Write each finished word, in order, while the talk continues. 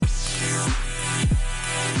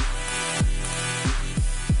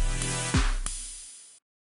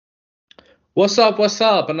What's up? What's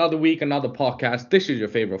up? Another week, another podcast. This is your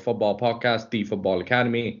favorite football podcast, The Football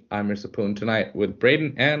Academy. I'm Mr. Poon tonight with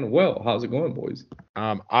Braden and Will. How's it going, boys?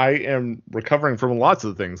 I am recovering from lots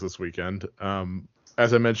of things this weekend.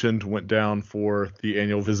 As I mentioned, went down for the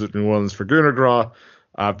annual visit to New Orleans for Gooner Gras.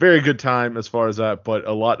 Very good time as far as that, but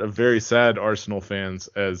a lot of very sad Arsenal fans,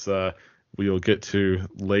 as we'll get to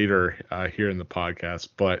later here in the podcast.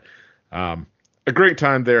 But a great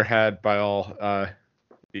time there had by all.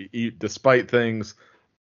 Despite things,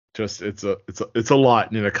 just it's a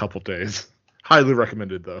lot in a couple days. Highly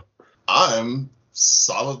recommended though. I'm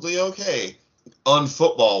solidly okay.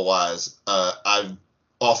 Unfootball wise, I'm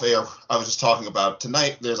off air. I was just talking about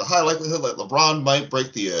tonight. There's a high likelihood that LeBron might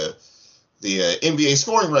break the NBA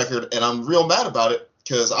scoring record, and I'm real mad about it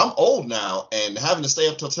because I'm old now, and having to stay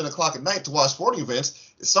up till 10 o'clock at night to watch sporting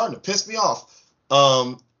events is starting to piss me off.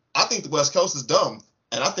 I think the West Coast is dumb.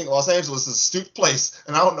 And I think Los Angeles is a stupid place,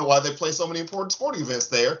 and I don't know why they play so many important sporting events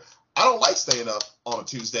there. I don't like staying up on a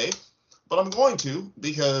Tuesday, but I'm going to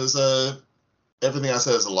because everything I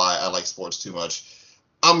said is a lie. I like sports too much.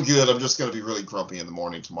 I'm good. I'm just going to be really grumpy in the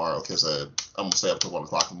morning tomorrow because I'm going to stay up till 1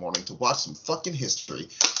 o'clock in the morning to watch some fucking history.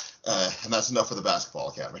 And that's enough for the Basketball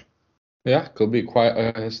Academy. Yeah, could be quite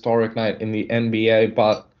a historic night in the NBA,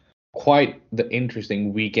 but quite the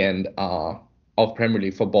interesting weekend of Premier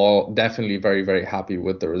League football. Definitely very, very happy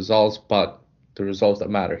with the results, but the results that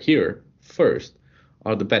matter here first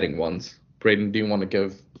are the betting ones. Braden, do you want to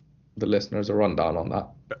give the listeners a rundown on that?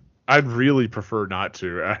 I'd really prefer not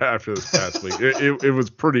to after this past week. It was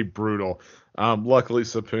pretty brutal. Luckily,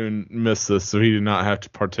 Sapoon missed this, so he did not have to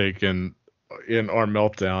partake in our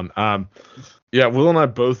meltdown. Yeah, Will and I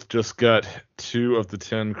both just got 2 of the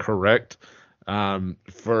 10 correct.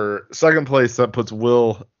 For second place, that puts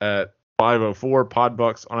Will at 504,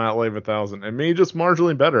 Podbucks on Outlay of 1,000, and me just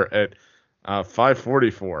marginally better at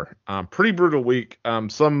 544. Pretty brutal week.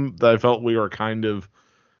 Some that I felt we were kind of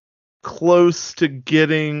close to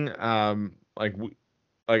getting. I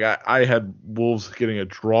had Wolves getting a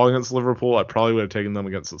draw against Liverpool. I probably would have taken them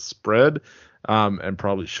against the spread, and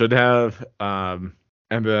probably should have. And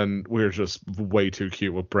then we were just way too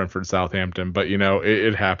cute with Brentford Southampton. But,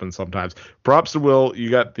 it happens sometimes. Props to Will.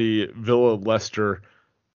 You got the Villa Leicester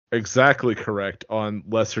exactly correct on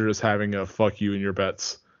Leicester just having a fuck you in your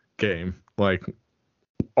bets game. Like,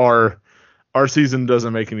 our season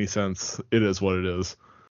doesn't make any sense. It is what it is.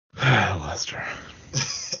 Leicester.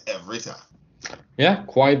 Every time. Yeah,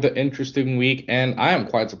 quite the interesting week, and I am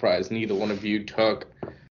quite surprised neither one of you took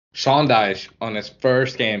Sean Dyche on his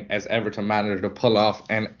first game as Everton manager to pull off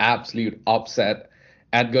an absolute upset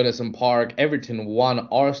at Goodison Park. Everton 1,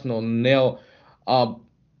 Arsenal 0.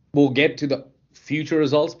 We'll get to the future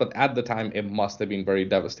results, but at the time it must have been very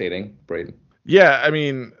devastating. Braden. Yeah, I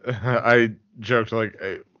mean, I joked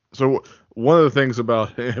so one of the things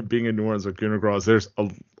about being in New Orleans at Gooner Gras is there's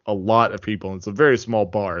a lot of people, and it's a very small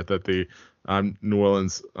bar that the New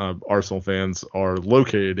Orleans Arsenal fans are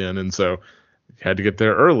located in, and so you had to get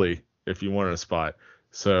there early if you wanted a spot.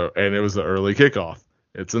 So, and it was the early kickoff.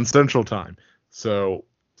 It's in Central Time, so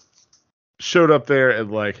showed up there at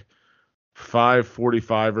like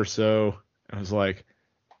 5:45 or so. I was like,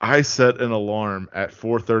 I set an alarm at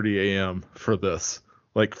 4:30 a.m. for this.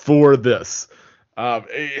 Like, for this.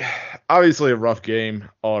 Obviously a rough game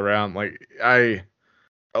all around.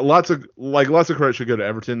 Lots of credit should go to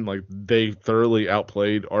Everton. Like, they thoroughly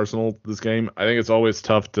outplayed Arsenal this game. I think it's always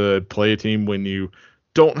tough to play a team when you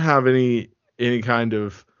don't have any kind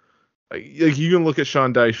of like you can look at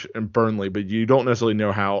Sean Dyche and Burnley, but you don't necessarily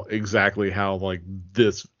know how like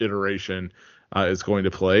this iteration is going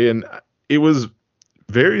to play. And it was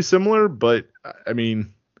very similar, but I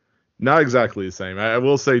mean, not exactly the same. I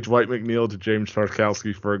will say Dwight McNeil to James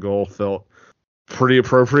Tarkowski for a goal felt pretty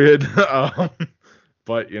appropriate.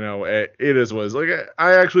 But, it is what it is. Like,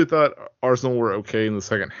 I actually thought Arsenal were okay in the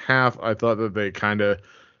second half. I thought that they kind of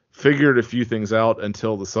figured a few things out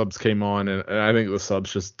until the subs came on, and I think the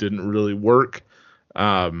subs just didn't really work.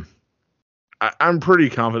 I'm pretty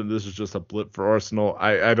confident this is just a blip for Arsenal.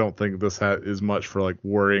 I don't think this is much for, like,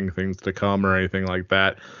 worrying things to come or anything like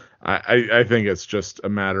that. I think it's just a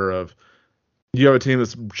matter of you have a team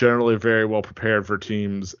that's generally very well prepared for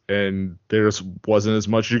teams, and there just wasn't as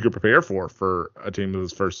much you could prepare for a team that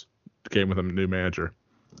was first game with a new manager.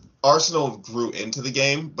 Arsenal grew into the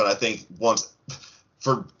game, but I think for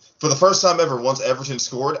the first time ever, once Everton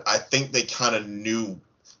scored, I think they kind of knew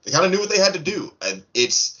what they had to do. And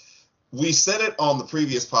we said it on the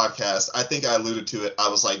previous podcast. I think I alluded to it. I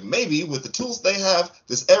was like, maybe with the tools they have,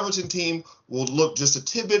 this Everton team will look just a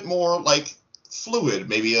tidbit more like fluid,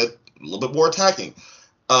 maybe a little bit more attacking.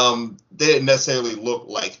 They didn't necessarily look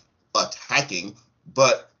like attacking,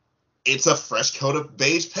 but it's a fresh coat of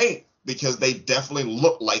beige paint because they definitely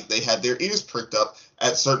look like they had their ears pricked up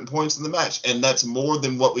at certain points in the match. And that's more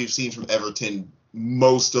than what we've seen from Everton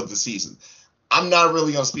most of the season. I'm not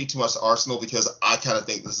really going to speak too much to Arsenal because I kind of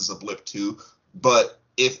think this is a blip too. But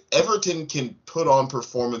if Everton can put on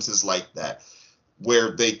performances like that,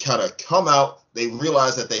 where they kind of come out, they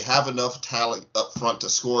realize that they have enough talent up front to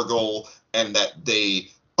score a goal and that they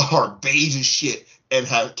are beige as shit and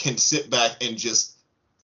can sit back and just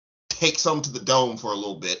take some to the dome for a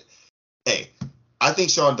little bit. Hey, I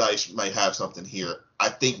think Sean Dyche might have something here. I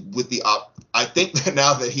think I think that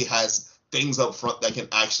now that he has things up front that can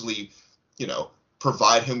actually,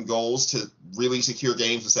 provide him goals to really secure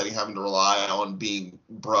games instead of having to rely on being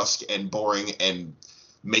brusque and boring and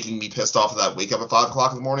making me pissed off that I wake up at 5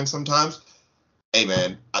 o'clock in the morning sometimes. Hey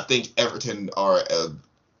man, I think Everton are a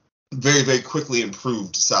very, very quickly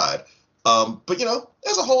improved side. But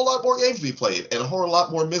there's a whole lot more games to be played and a whole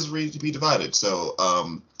lot more misery to be divided. So,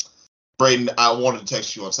 Braden, I wanted to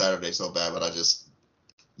text you on Saturday so bad, but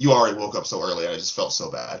you already woke up so early. I just felt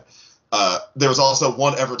so bad. There was also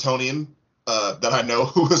one Evertonian that I know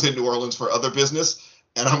who was in New Orleans for other business,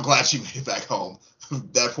 and I'm glad she made it back home.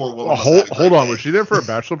 That poor woman. Hold on, was she there for a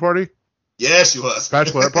bachelor party? Yeah, she was.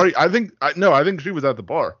 Bachelorette party? I think she was at the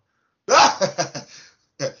bar.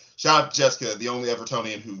 Shout out to Jessica, the only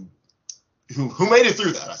Evertonian who made it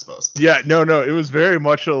through that, I suppose. Yeah, no, it was very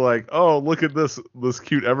much a like, oh, look at this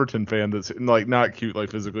cute Everton fan that's like not cute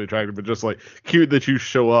like physically attractive, but just like cute that you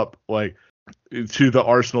show up like to the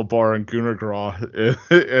Arsenal bar in Gunnergraw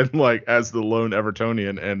and like as the lone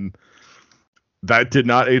Evertonian, and that did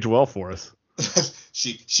not age well for us.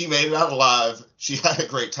 She made it out alive. She had a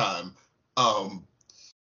great time.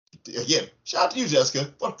 Again, shout out to you,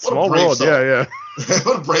 Jessica. What Small a brave world, soul. yeah.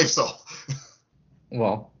 What a brave soul.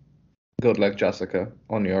 Well, good luck, Jessica,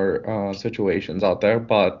 on your situations out there.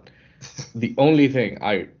 But the only thing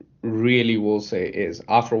I really will say is,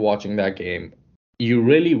 after watching that game, you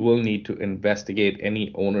really will need to investigate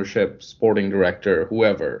any ownership, sporting director,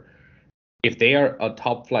 whoever. If they are a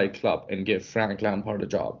top flight club and give Frank Lampard a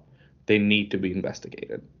job, they need to be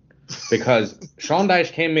investigated. Because Sean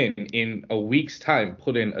Dyche came in a week's time,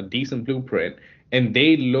 put in a decent blueprint, and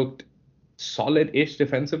they looked solid-ish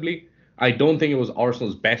defensively. I don't think it was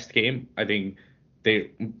Arsenal's best game. I think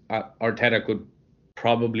Arteta could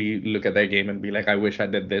probably look at their game and be like, I wish I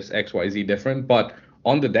did this XYZ different. But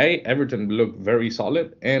on the day, Everton looked very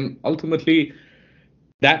solid, and ultimately,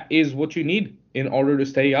 that is what you need in order to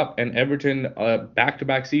stay up. And Everton,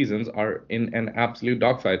 back-to-back seasons, are in an absolute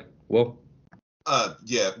dogfight. Well,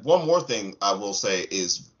 one more thing I will say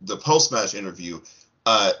is the post-match interview.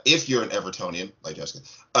 If you're an Evertonian, like Jessica,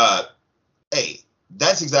 hey,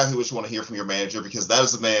 that's exactly what you want to hear from your manager, because that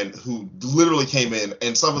is the man who literally came in,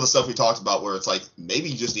 and some of the stuff we talked about where it's like, maybe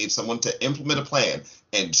you just need someone to implement a plan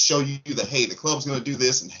and show you that, hey, the club's going to do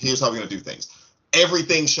this, and here's how we're going to do things.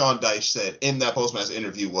 Everything Sean Dyche said in that post-match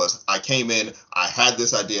interview was, I came in, I had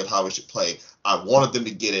this idea of how we should play. I wanted them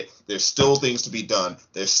to get it. There's still things to be done.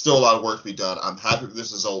 There's still a lot of work to be done. I'm happy with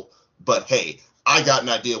this result. But, hey, I got an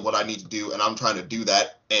idea of what I need to do, and I'm trying to do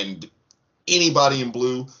that. And anybody in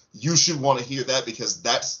blue, you should want to hear that, because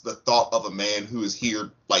that's the thought of a man who is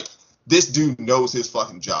here. Like, this dude knows his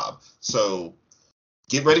fucking job. So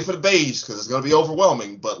get ready for the beige, because it's going to be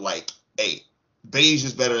overwhelming. But, like, hey, beige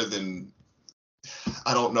is better than...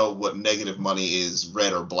 I don't know what negative money is,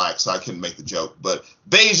 red or black, so I couldn't make the joke. But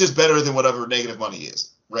beige is better than whatever negative money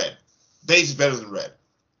is. Red. Beige is better than red.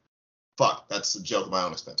 Fuck, that's a joke at my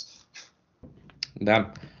own expense.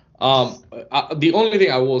 Damn. The only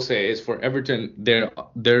thing I will say is, for Everton,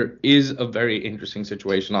 there is a very interesting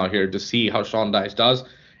situation out here to see how Sean Dyche does.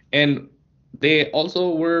 And they also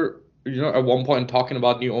were, at one point talking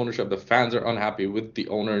about new ownership. The fans are unhappy with the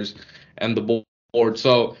owners and the board.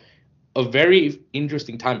 So a very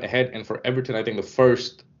interesting time ahead. And for Everton, I think the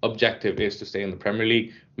first objective is to stay in the Premier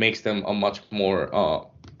League. Makes them a much more,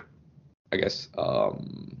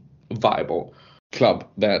 viable club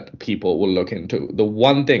that people will look into. The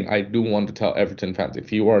one thing I do want to tell Everton fans,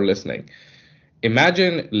 if you are listening,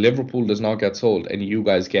 imagine Liverpool does not get sold and you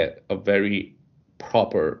guys get a very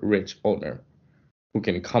proper, rich owner who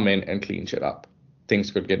can come in and clean shit up.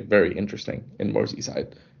 Things could get very interesting in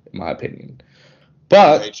Merseyside, in my opinion.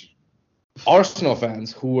 But Arsenal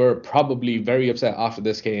fans, who were probably very upset after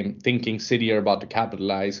this game, thinking City are about to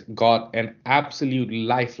capitalize, got an absolute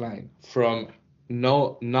lifeline from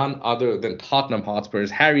none other than Tottenham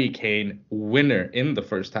Hotspur's Harry Kane, winner in the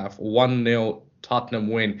first half, 1-0 Tottenham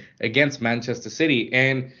win against Manchester City.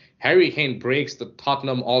 And Harry Kane breaks the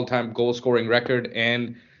Tottenham all-time goal-scoring record,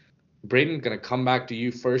 and Braden, gonna come back to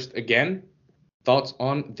you first again. Thoughts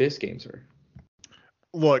on this game, sir?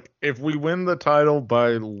 Look, if we win the title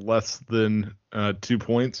by less than 2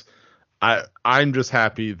 points, I'm just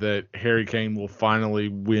happy that Harry Kane will finally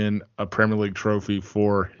win a Premier League trophy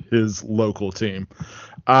for his local team.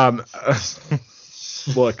 Um,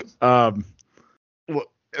 look, it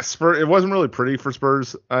wasn't really pretty for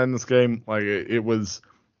Spurs in this game. Like it was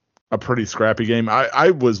a pretty scrappy game.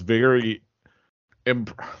 I was very, I'll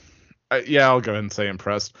go ahead and say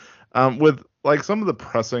impressed with like some of the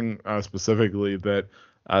pressing specifically that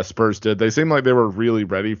Spurs did. They seemed like they were really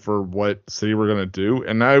ready for what City were going to do,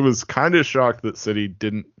 and I was kind of shocked that City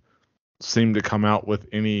didn't seem to come out with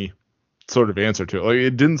any sort of answer to it. Like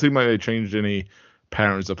it didn't seem like they changed any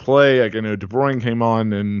patterns of play. Like I know De Bruyne came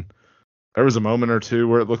on, and there was a moment or two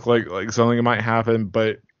where it looked like something might happen,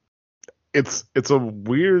 but it's a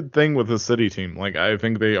weird thing with the City team. Like I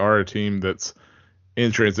think they are a team that's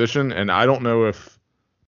in transition, and I don't know if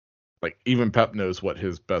like even Pep knows what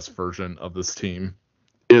his best version of this team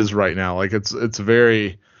is right now. Like it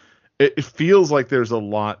feels like there's a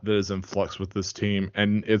lot that is in flux with this team,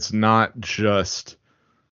 and it's not just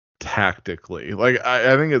tactically. Like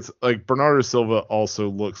I think it's like Bernardo Silva also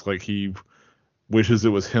looks like he wishes it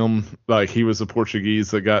was him, like he was the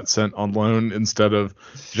Portuguese that got sent on loan instead of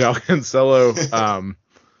João Cancelo.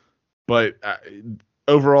 But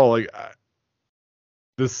overall, like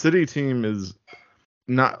the City team is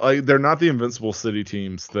not like they're not the invincible City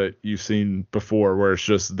teams that you've seen before, where it's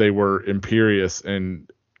just they were imperious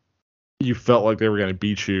and you felt like they were going to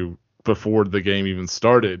beat you before the game even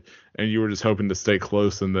started, and you were just hoping to stay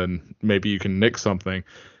close and then maybe you can nick something.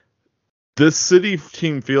 This City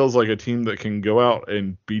team feels like a team that can go out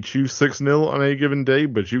and beat you 6-0 on a given day,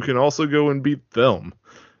 but you can also go and beat them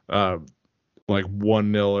like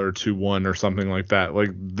 1-0 or 2-1 or something like that. Like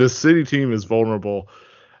this City team is vulnerable,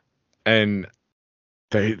 and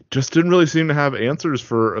they just didn't really seem to have answers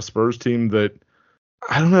for a Spurs team that,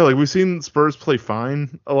 I don't know, like we've seen Spurs play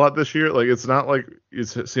fine a lot this year. Like it's not like you've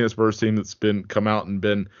seen a Spurs team that's been come out and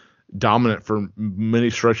been dominant for many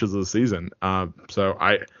stretches of the season. So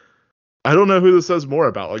I don't know who this says more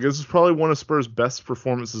about. Like this is probably one of Spurs' best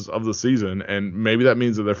performances of the season, and maybe that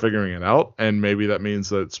means that they're figuring it out, and maybe that means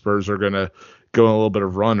that Spurs are going to go on a little bit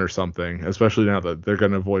of run or something, especially now that they're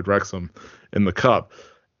going to avoid Wrexham in the cup.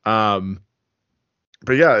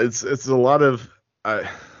 But yeah, it's a lot of I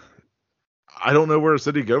don't know where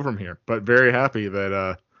City go from here, but very happy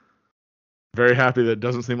that it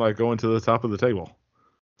doesn't seem like going to the top of the table.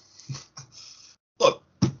 Look,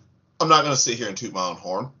 I'm not going to sit here and toot my own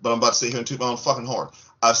horn, but I'm about to sit here and toot my own fucking horn.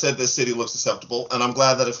 I've said this City looks acceptable, and I'm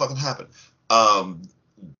glad that it fucking happened.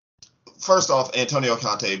 First off, Antonio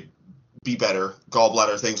Conte, be better.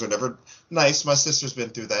 Gallbladder things are never nice. My sister's been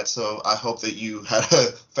through that, so I hope that you had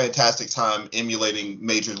a fantastic time emulating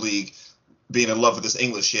Major League, being in love with this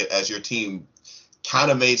English shit as your team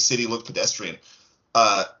kind of made City look pedestrian.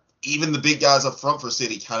 Even the big guys up front for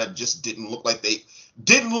City kind of just didn't look like they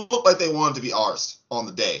wanted to be ours on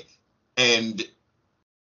the day. And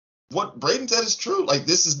what Braden said is true. Like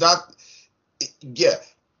this is not, yeah,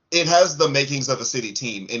 it has the makings of a City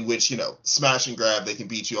team in which, smash and grab, they can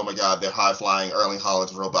beat you. Oh my God, they're high flying, Erling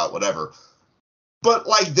Haaland's robot, whatever. But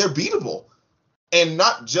like they're beatable, and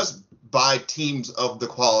not just by teams of the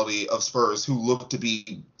quality of Spurs who look to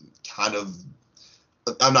be kind of,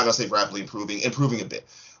 I'm not gonna say rapidly improving a bit.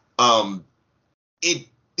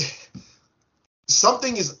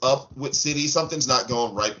 Something is up with City. Something's not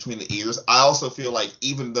going right between the ears. I also feel like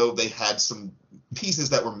even though they had some pieces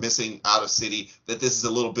that were missing out of City, that this is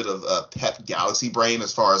a little bit of a Pep Galaxy brain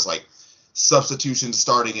as far as like substitution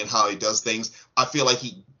starting and how he does things. I feel like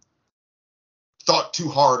he thought too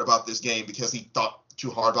hard about this game because he thought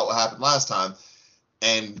too hard about what happened last time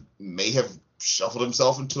and may have shuffled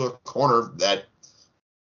himself into a corner that,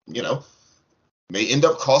 may end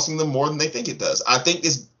up costing them more than they think it does. I think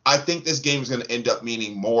this game is going to end up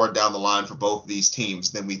meaning more down the line for both these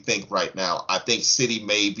teams than we think right now. I think City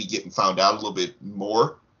may be getting found out a little bit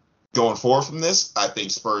more going forward from this. I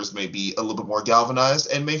think Spurs may be a little bit more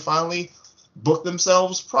galvanized and may finally book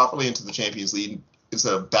themselves properly into the Champions League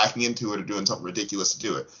instead of backing into it or doing something ridiculous to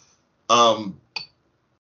do it. I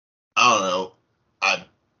don't know. I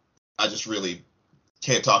just really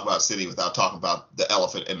can't talk about City without talking about the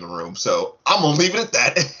elephant in the room. So I'm going to leave it at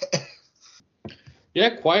that.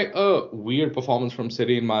 Yeah, quite a weird performance from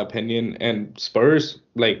City, in my opinion. And Spurs,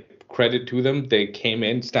 like, credit to them. They came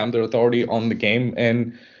in, stamped their authority on the game.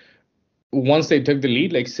 And once they took the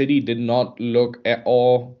lead, like, City did not look at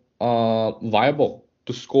all viable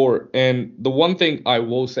to score. And the one thing I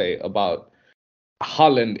will say about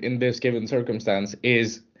Haaland in this given circumstance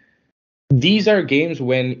is these are games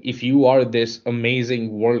when if you are this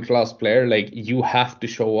amazing world-class player, like you have to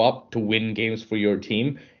show up to win games for your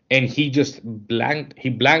team. And he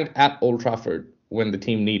blanked at Old Trafford when the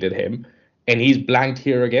team needed him, and he's blanked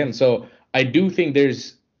here again. So I do think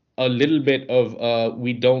there's a little bit of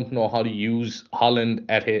we don't know how to use Holland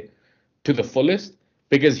at it to the fullest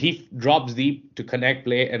because he drops deep to connect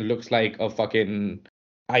play and looks like a fucking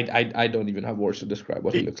I don't even have words to describe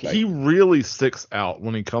what he looks like. He really sticks out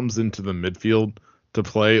when he comes into the midfield to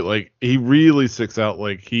play. Like, he really sticks out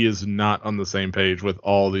like he is not on the same page with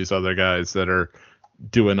all these other guys that are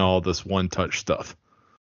doing all this one-touch stuff.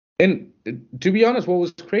 And to be honest, what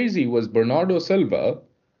was crazy was Bernardo Silva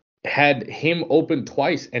had him open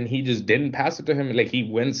twice and he just didn't pass it to him. Like he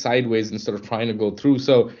went sideways instead of trying to go through.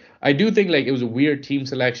 So I do think like it was a weird team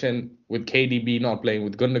selection with KDB not playing,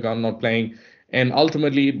 with Gundogan not playing. And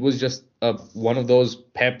ultimately it was just one of those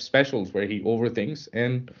Pep specials where he overthinks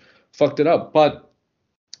and fucked it up. But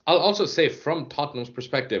I'll also say from Tottenham's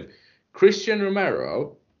perspective, Christian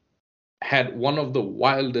Romero had one of the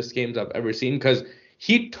wildest games I've ever seen because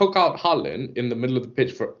he took out Haaland in the middle of the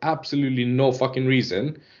pitch for absolutely no fucking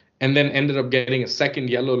reason and then ended up getting a second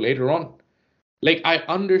yellow later on. Like, I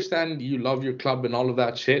understand you love your club and all of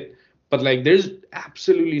that shit, but like, there's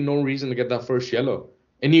absolutely no reason to get that first yellow.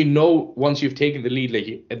 And you know, once you've taken the lead,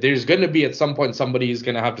 like, there's going to be at some point somebody is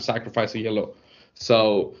going to have to sacrifice a yellow.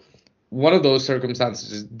 So, one of those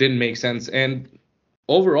circumstances didn't make sense. And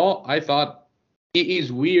overall, I thought it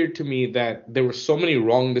is weird to me that there were so many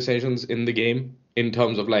wrong decisions in the game in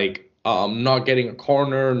terms of like not getting a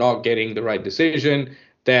corner, not getting the right decision,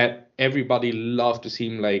 that everybody loved to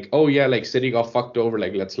seem like, oh yeah, like City got fucked over,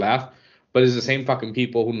 like let's laugh. But it's the same fucking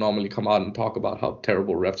people who normally come out and talk about how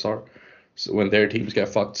terrible refs are when their teams get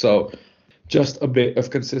fucked. So just a bit of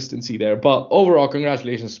consistency there. But overall,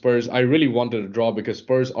 congratulations, Spurs. I really wanted a draw because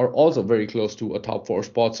Spurs are also very close to a top four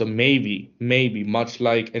spot. So maybe, much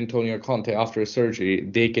like Antonio Conte after his surgery,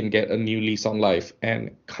 they can get a new lease on life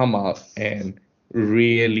and come out and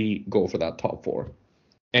really go for that top four.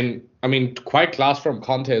 And I mean, quite class from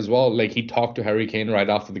Conte as well. Like he talked to Harry Kane right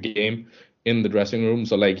after the game in the dressing room.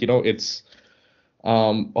 So like, you know, it's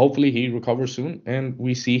hopefully he recovers soon and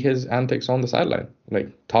we see his antics on the sideline. Like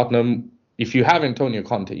Tottenham, if you have Antonio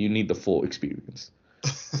Conte, you need the full experience.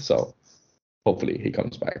 So hopefully he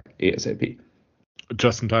comes back ASAP.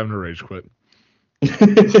 Just in time to rage quit.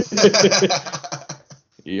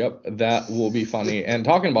 Yep, that will be funny. And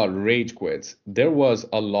talking about rage quits, there was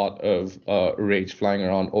a lot of rage flying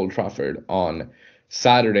around Old Trafford on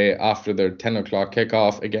Saturday after their 10 o'clock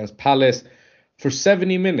kickoff against Palace. For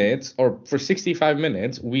 70 minutes or for 65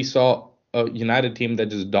 minutes, we saw a United team that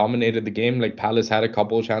just dominated the game. Like Palace had a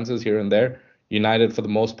couple of chances here and there. United, for the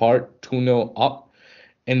most part, 2-0 up.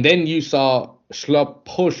 And then you saw Schlupp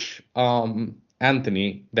push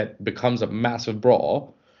Anthony that becomes a massive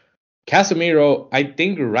brawl. Casemiro, I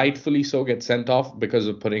think rightfully so, gets sent off because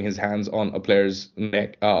of putting his hands on a player's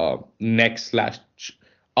neck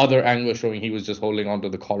 / other angle showing he was just holding onto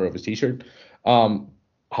the collar of his t-shirt.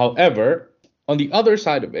 However, on the other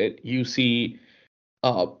side of it, you see,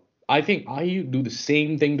 I think Ayew do the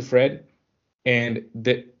same thing to Fred, and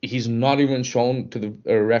that he's not even shown to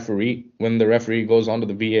the referee. When the referee goes onto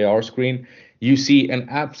the VAR screen, you see an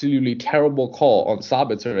absolutely terrible call on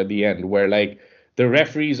Sabitzer at the end, where like the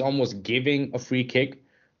referee is almost giving a free kick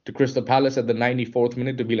to Crystal Palace at the 94th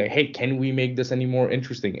minute to be like, hey, can we make this any more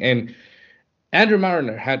interesting? And Andrew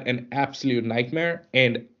Mariner had an absolute nightmare.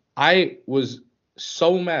 And I was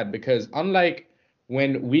so mad because unlike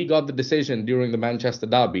when we got the decision during the Manchester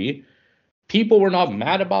derby, people were not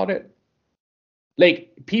mad about it.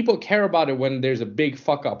 Like, people care about it when there's a big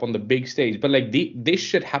fuck up on the big stage. But like this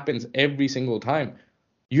shit happens every single time.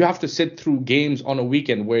 You have to sit through games on a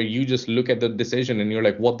weekend where you just look at the decision and you're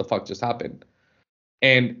like, what the fuck just happened?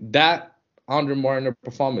 And that Andre Mariner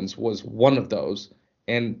performance was one of those.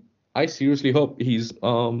 And I seriously hope he's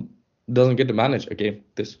doesn't get to manage a game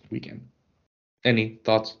this weekend. Any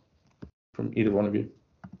thoughts from either one of you?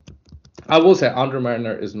 I will say Andre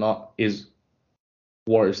Mariner is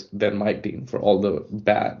worse than Mike Dean for all the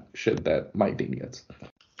bad shit that Mike Dean gets.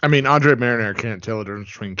 I mean, Andre Mariner can't tell the difference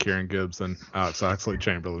between Kieran Gibbs and Alex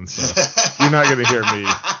Oxlade-Chamberlain, so you're not going to hear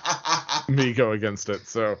me go against it.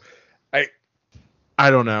 So, I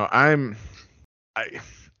don't know. I'm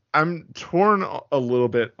torn a little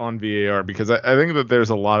bit on VAR because I think that there's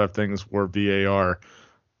a lot of things where VAR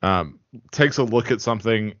takes a look at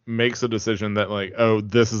something, makes a decision that like, oh,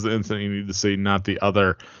 this is the incident you need to see, not the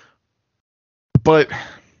other. But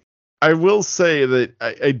I will say that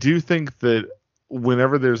I do think that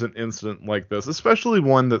whenever there's an incident like this, especially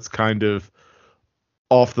one that's kind of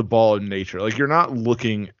off the ball in nature. Like you're not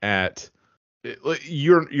looking at like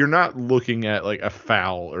a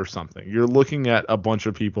foul or something. You're looking at a bunch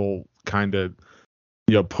of people kind of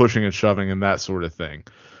pushing and shoving and that sort of thing.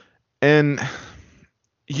 And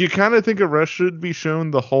you kind of think a ref should be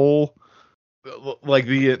shown the whole, like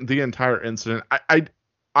the entire incident.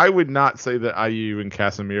 I would not say that IU and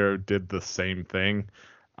Casemiro did the same thing.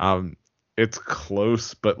 It's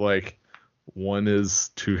close, but like one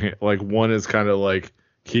is one is kind of like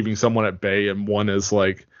keeping someone at bay, and one is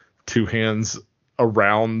like two hands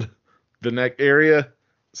around the neck area.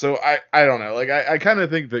 So I don't know. Like I kind of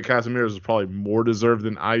think that Casemiro's is probably more deserved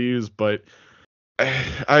than IU's, but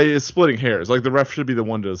it's splitting hairs. Like the ref should be the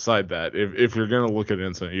one to decide that. If you're gonna look at an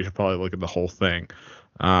incident, you should probably look at the whole thing.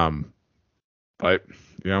 But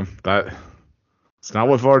that it's not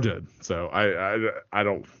what VAR did. So I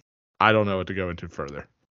don't know what to go into further.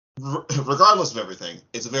 Regardless of everything,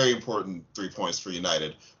 it's a very important 3 points for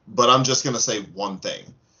United. But I'm just gonna say one thing.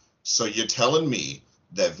 So you're telling me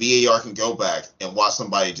that VAR can go back and watch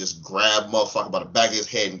somebody just grab motherfucker by the back of his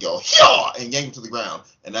head and go, Yaw! And yank him to the ground,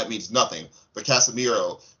 and that means nothing. But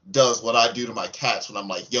Casemiro does what I do to my cats when I'm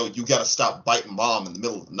like, yo, you gotta stop biting mom in the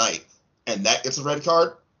middle of the night, and that gets a red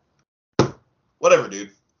card? Whatever,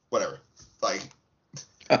 dude. Whatever. Like,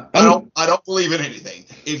 I don't believe in anything.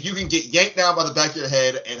 If you can get yanked down by the back of your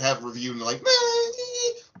head and have a review and like,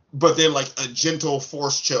 but then like a gentle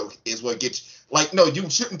force choke is what gets you. Like, no, you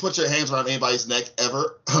shouldn't put your hands around anybody's neck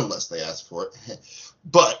ever, unless they ask for it.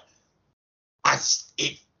 But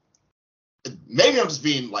maybe I'm just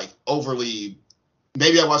being like overly.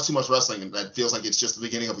 Maybe I watch too much wrestling and that feels like it's just the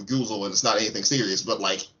beginning of a goozle and it's not anything serious. But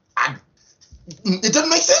like, it doesn't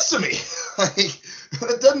make sense to me. Like,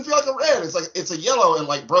 it doesn't feel like a red. It's like it's a yellow and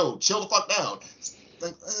like, bro, chill the fuck down.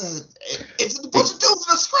 It's a bunch of dudes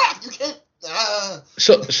in a scrap. You can't.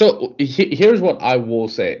 So here's what I will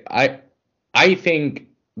say. I think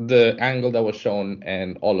the angle that was shown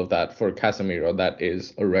and all of that for Casemiro, that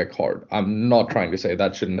is a red card. I'm not trying to say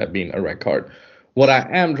that shouldn't have been a red card. What I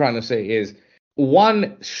am trying to say is,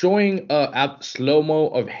 one, showing a slow-mo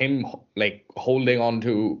of him like holding on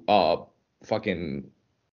to fucking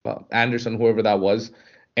Anderson, whoever that was,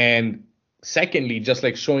 and secondly, just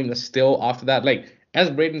like showing a still after that. Like, as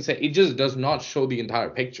Braden said, it just does not show the entire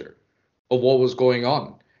picture of what was going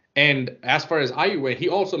on. And as far as IU went, he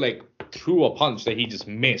also like threw a punch that he just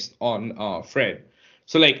missed on Fred.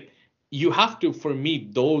 So like you have to, for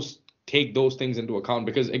me, take those things into account,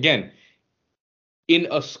 because again, in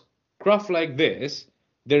a scruff like this,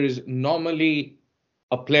 there is normally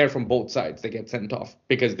a player from both sides that gets sent off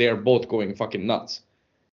because they are both going fucking nuts.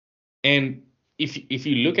 And if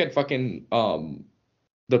you look at fucking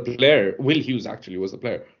the player, Will Hughes actually was the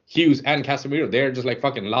player. Hughes and Casemiro, they're just like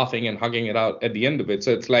fucking laughing and hugging it out at the end of it.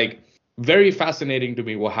 So it's like very fascinating to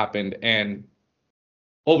me what happened. And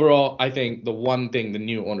overall, I think the one thing the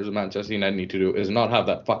new owners of Manchester United need to do is not have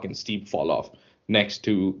that fucking steep fall off next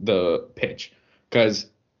to the pitch. Because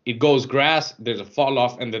it goes grass, there's a fall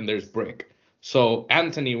off, and then there's brick. So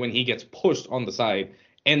Anthony, when he gets pushed on the side,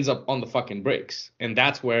 ends up on the fucking bricks. And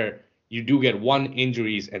that's where you do get one,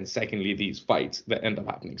 injuries, and secondly, these fights that end up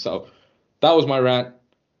happening. So that was my rant.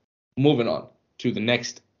 Moving on to the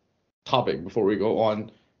next topic before we go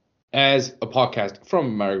on. As a podcast from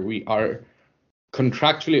America, we are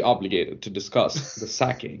contractually obligated to discuss the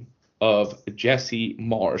sacking of Jesse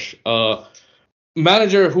Marsch, a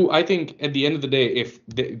manager who I think at the end of the day,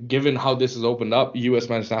 given how this is opened up, U.S.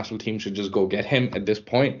 men's national team should just go get him at this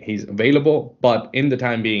point. He's available, but in the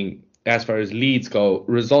time being, as far as Leeds go,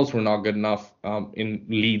 results were not good enough in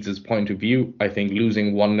Leeds' point of view. I think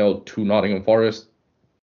losing 1-0 to Nottingham Forest,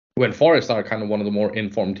 when Forest are kind of one of the more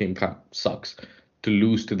informed teams, kind of sucks to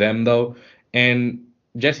lose to them, though. And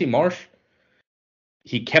Jesse Marsch,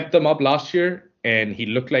 he kept them up last year, and he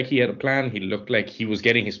looked like he had a plan. He looked like he was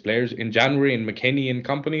getting his players in January, and McKennie and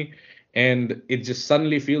company, and it just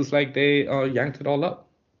suddenly feels like they yanked it all up.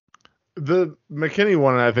 The McKennie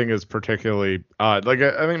one, I think, is particularly odd. Like,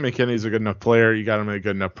 I think McKennie's a good enough player. You got him at a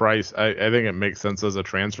good enough price. I think it makes sense as a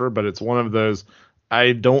transfer, but it's one of those,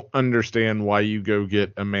 I don't understand why you go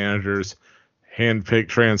get a manager's hand-picked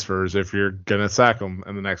transfers if you're going to sack them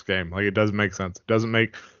in the next game. Like, it doesn't make sense. It doesn't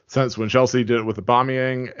make sense when Chelsea did it with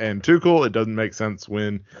Aubameyang and Tuchel. It doesn't make sense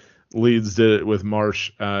when Leeds did it with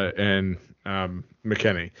Marsch and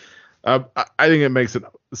McKennie. I think it makes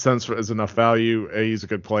sense as enough value. He's a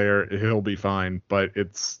good player. He'll be fine, but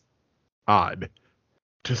it's odd,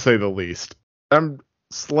 to say the least. I'm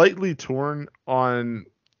slightly torn on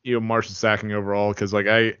Marsch's sacking overall, because like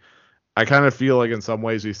I kind of feel like in some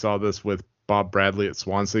ways we saw this with Bob Bradley at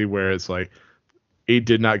Swansea, where it's like he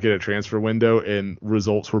did not get a transfer window, and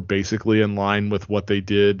results were basically in line with what they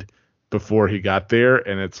did before he got there.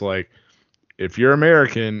 And it's like, if you're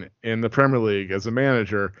American in the Premier League as a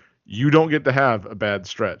manager, you don't get to have a bad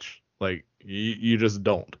stretch. Like, you just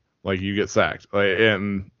don't. Like, you get sacked. Like,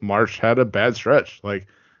 and Marsch had a bad stretch. Like,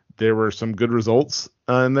 there were some good results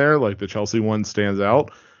in there. Like, the Chelsea one stands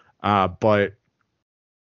out. But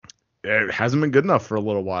it hasn't been good enough for a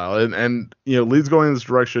little while. And Leeds going in this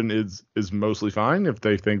direction is mostly fine if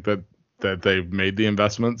they think that they've made the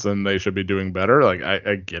investments and they should be doing better. Like,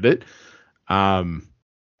 I get it.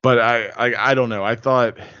 But I don't know. I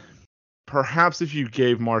thought perhaps if you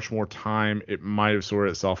gave Marsch more time, it might have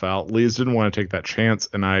sorted itself out. Leeds didn't want to take that chance,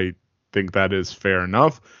 and I think that is fair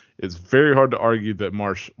enough. It's very hard to argue that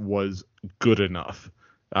Marsch was good enough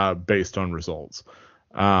based on results.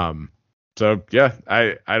 So yeah,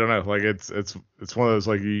 I don't know. Like, it's one of those,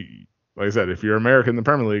 like I said, if you're American in the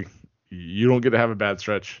Premier League, you don't get to have a bad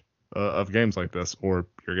stretch of games like this, or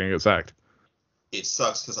you're gonna get sacked. It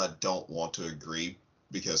sucks because I don't want to agree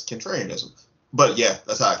because contrarianism. But yeah,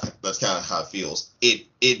 that's kind of how it feels. It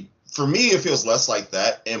for me, it feels less like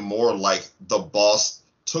that and more like the boss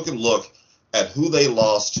took a look at who they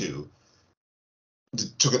lost to,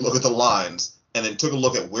 took a look at the lines, and then took a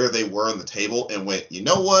look at where they were in the table and went, you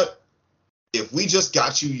know what? If we just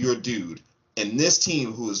got you your dude and this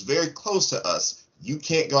team who is very close to us, you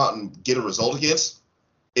can't go out and get a result against,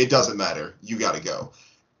 it doesn't matter. You got to go.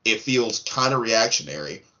 It feels kind of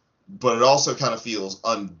reactionary, but it also kind of feels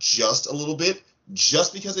unjust a little bit,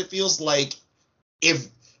 just because it feels like if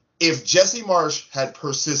Jesse Marsch had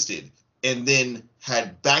persisted and then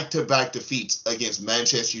had back-to-back defeats against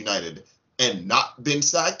Manchester United and not been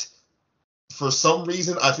sacked, for some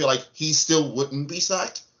reason I feel like he still wouldn't be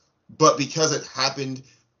sacked. But because it happened,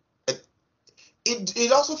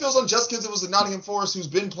 it also feels unjust because it was the Nottingham Forest who's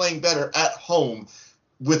been playing better at home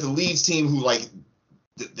with the Leeds team who, like,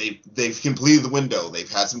 they've completed the window. They've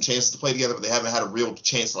had some chances to play together, but they haven't had a real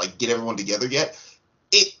chance to, like, get everyone together yet.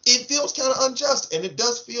 It feels kind of unjust, and it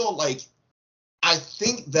does feel like I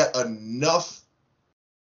think that enough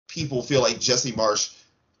people feel like Jesse Marsch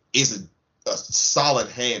is a solid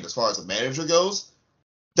hand as far as a manager goes.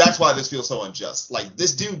 That's why this feels so unjust. Like,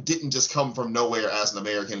 this dude didn't just come from nowhere as an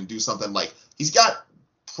American and do something. Like, he's got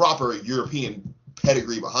proper European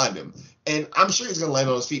pedigree behind him, and I'm sure he's going to land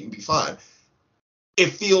on his feet and be fine.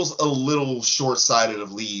 It feels a little short-sighted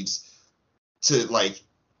of Leeds to, like,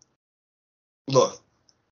 look,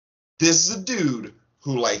 this is a dude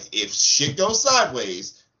who, like, if shit goes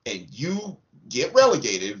sideways and you get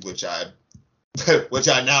relegated, which I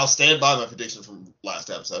now stand by my prediction from last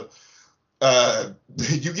episode,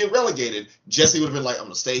 you get relegated, Jesse would have been like, I'm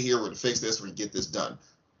going to stay here, we're going to fix this, we're going to get this done.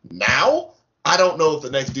 Now, I don't know if the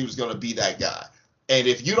next dude is going to be that guy. And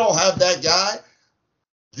if you don't have that guy,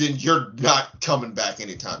 then you're not coming back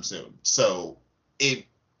anytime soon. So it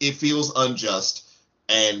feels unjust.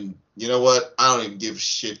 And you know what? I don't even give a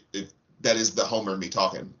shit if that is the homer in me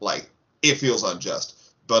talking. Like, it feels unjust.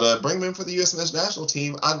 But bring him in for the U.S. men's national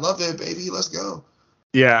team. I love it, baby. Let's go.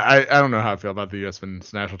 Yeah, I don't know how I feel about the U.S.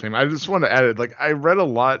 men's national team. I just want to add it. Like, I read a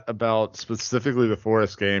lot about specifically the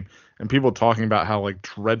Forest game and people talking about how, like,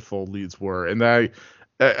 dreadful Leeds were. And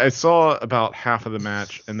I saw about half of the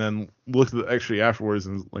match and then looked at actually afterwards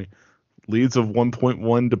and, like, Leeds of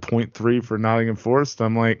 1.1 to 0.3 for Nottingham Forest.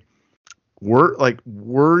 I'm like,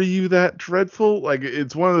 were you that dreadful? Like,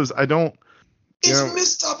 it's one of those, I don't. It's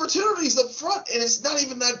missed opportunities up front, and it's not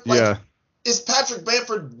even that, like, yeah. It's Patrick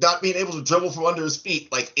Bamford not being able to dribble from under his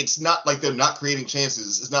feet. Like, it's not like they're not creating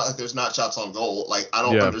chances. It's not like there's not shots on goal. Like, I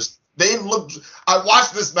don't understand. They didn't look. I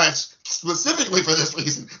watched this match specifically for this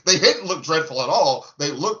reason. They didn't look dreadful at all. They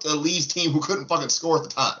looked a Leeds team who couldn't fucking score at the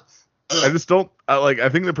time. I just don't I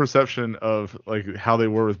think the perception of, like, how they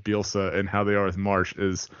were with Bielsa and how they are with Marsch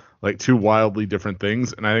is, like, two wildly different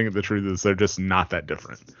things. And I think the truth is they're just not that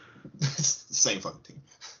different. It's the same fucking team.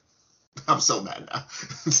 I'm so mad now.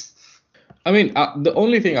 I mean, the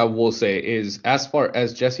only thing I will say is, as far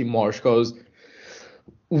as Jesse Marsch goes,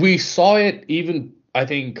 we saw it even, I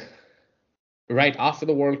think, right after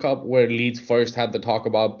the World Cup, where Leeds first had the talk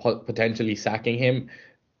about potentially sacking him.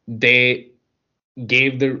 They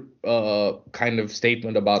gave the kind of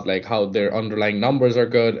statement about, like, how their underlying numbers are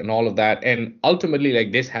good and all of that. And ultimately,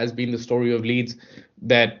 like, this has been the story of Leeds,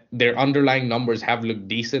 that their underlying numbers have looked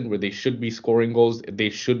decent, where they should be scoring goals. They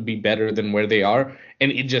should be better than where they are.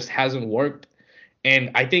 And it just hasn't worked. And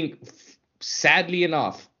I think, sadly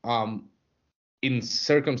enough, in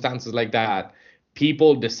circumstances like that,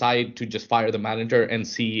 people decide to just fire the manager and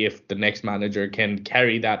see if the next manager can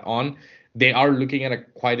carry that on. They are looking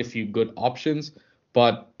at quite a few good options.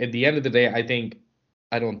 But at the end of the day, I think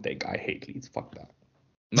I don't think I hate Leeds. Fuck that.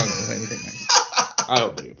 I'm not gonna say anything nice. I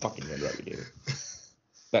hope they fucking get relegated.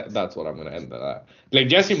 That's what I'm gonna end at. Like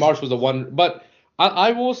Jesse Marsch was the one, but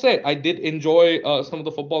I will say I did enjoy some of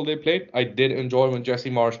the football they played. I did enjoy when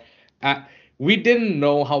Jesse Marsch. We didn't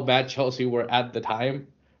know how bad Chelsea were at the time,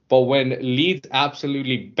 but when Leeds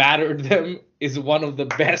absolutely battered them is one of the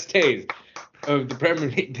best days of the Premier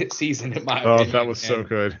League this season, in my opinion. Oh, that was so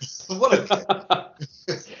good. What a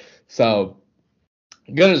So,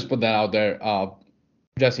 gonna just put that out there.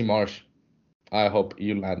 Jesse Marsch, I hope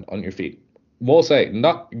you land on your feet. We'll say,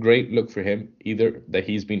 not great look for him either that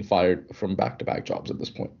he's been fired from back-to-back jobs at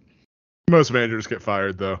this point. Most managers get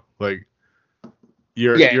fired though. Like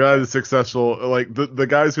you're either successful. Like the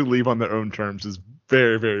guys who leave on their own terms is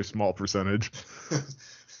very, very small percentage.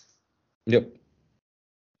 Yep.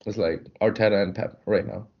 It's like Arteta and Pep right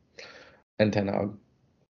now, and Ten Hag,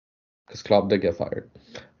 because Klopp did get fired.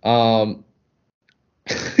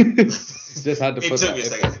 Just had to put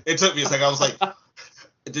It took me a second. I was like,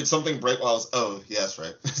 did something break while I was, oh, yes,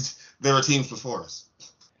 right. There were teams before us.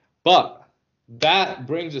 But that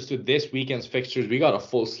brings us to this weekend's fixtures. We got a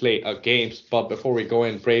full slate of games. But before we go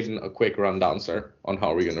in, Braden, a quick rundown, sir, on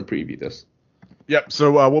how we're going to preview this. Yep.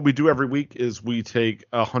 So what we do every week is we take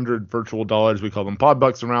 100 virtual dollars. We call them pod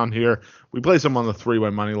bucks around here. We place them on the three-way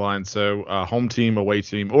money line. So home team, away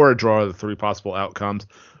team, or a draw are the three possible outcomes.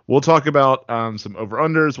 We'll talk about some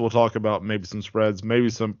over-unders. We'll talk about maybe some spreads, maybe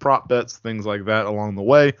some prop bets, things like that along the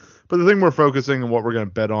way. But the thing we're focusing on, what we're going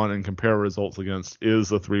to bet on and compare results against, is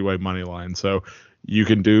the three-way money line. So you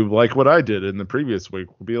can do like what I did in the previous week.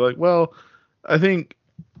 We'll be like, well, I think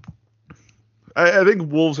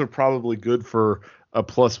Wolves are probably good for a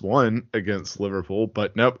 +1 against Liverpool,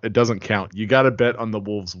 but nope, it doesn't count. You got to bet on the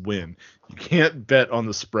Wolves win. You can't bet on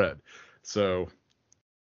the spread. So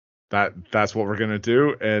that's what we're going to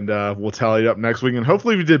do, and we'll tally it up next week, and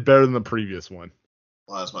hopefully we did better than the previous one.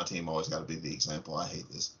 Well, that's my team. Always got to be the example. I hate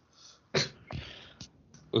this.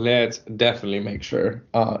 Let's definitely make sure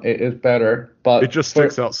it is better, but it just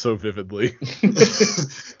sticks out so vividly.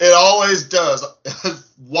 It always does.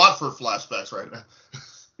 Watford flashbacks right now.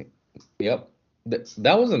 Yep,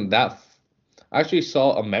 that wasn't that. I actually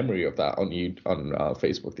saw a memory of that on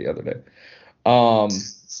Facebook the other day.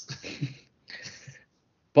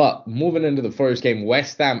 But moving into the first game,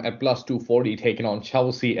 West Ham at +240 taking on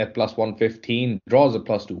Chelsea at +115. Draws at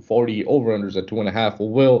 +240. Over-unders at 2.5.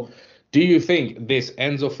 Will, do you think this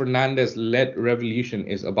Enzo Fernandez-led revolution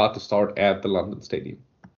is about to start at the London Stadium?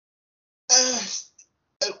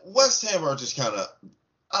 West Ham are just kind of,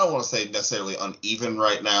 I don't want to say necessarily uneven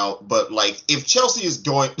right now, but like if Chelsea is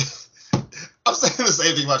going... I'm saying the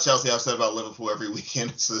same thing about Chelsea I've said about Liverpool every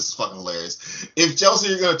weekend, so this is fucking hilarious. If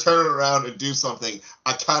Chelsea are going to turn it around and do something,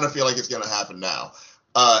 I kind of feel like it's going to happen now.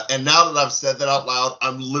 And now that I've said that out loud,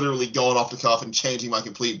 I'm literally going off the cuff and changing my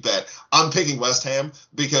complete bet. I'm picking West Ham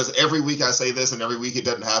because every week I say this and every week it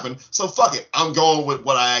doesn't happen. So fuck it. I'm going with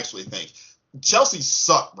what I actually think. Chelsea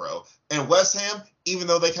suck, bro. And West Ham, even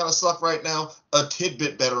though they kind of suck right now, a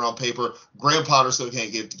tidbit better on paper. Graham Potter still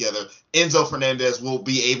can't get it together. Enzo Fernandez will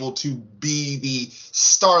be able to be the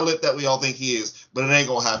starlet that we all think he is, but it ain't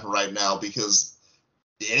going to happen right now because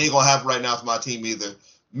it ain't going to happen right now for my team either.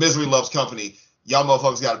 Misery loves company. Y'all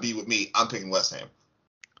motherfuckers got to be with me. I'm picking West Ham.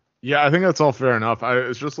 Yeah, I think that's all fair enough. I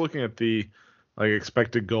was just looking at the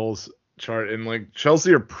expected goals chart, and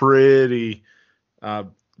Chelsea are pretty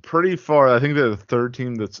far. I think they're the third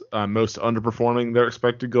team that's most underperforming their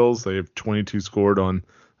expected goals. They have 22 scored on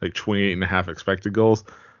 28.5 expected goals.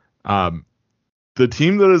 The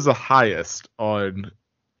team that is the highest on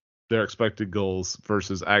their expected goals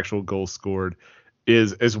versus actual goals scored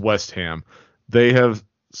is West Ham. They have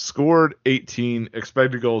scored 18.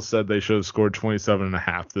 Expected goals said they should have scored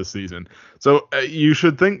 27.5 this season. So you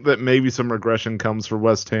should think that maybe some regression comes for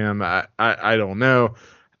West Ham. I don't know.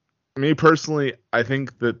 Me personally, I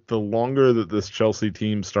think that the longer that this Chelsea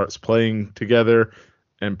team starts playing together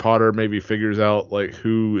and Potter maybe figures out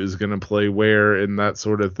who is going to play where and that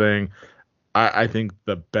sort of thing, I think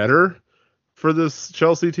the better for this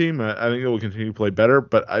Chelsea team. I think it will continue to play better,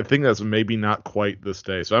 but I think that's maybe not quite this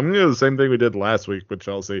day. So I'm going to do the same thing we did last week with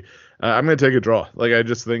Chelsea. I'm going to take a draw. I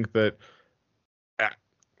just think that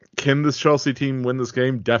can this Chelsea team win this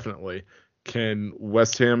game? Definitely. Can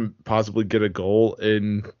West Ham possibly get a goal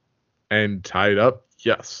and tie it up?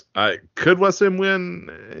 Yes. Could West Ham win?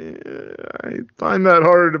 I find that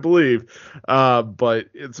harder to believe, but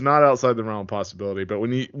it's not outside the realm of possibility. But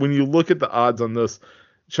when you look at the odds on this,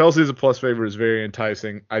 Chelsea as a plus favorite is very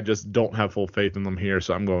enticing. I just don't have full faith in them here,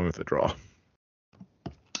 so I'm going with the draw.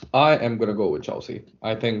 I am going to go with Chelsea.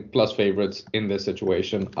 I think plus favorites in this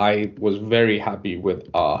situation. I was very happy with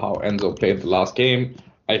how Enzo played the last game.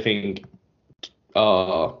 I think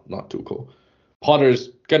not too cool. Potter's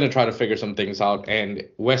going to try to figure some things out, and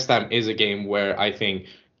West Ham is a game where I think,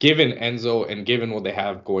 given Enzo and given what they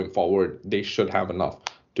have going forward, they should have enough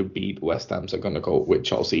to beat West Ham. So I'm going to go with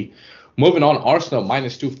Chelsea. Moving on, Arsenal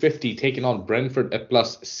minus 250 taking on Brentford at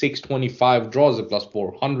plus 625, draws at plus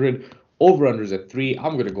 400. Over-unders at 3.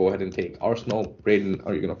 I'm going to go ahead and take Arsenal. Braden,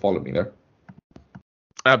 are you going to follow me there?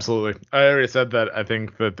 Absolutely. I already said that I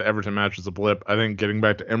think that the Everton match is a blip. I think getting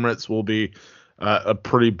back to Emirates will be a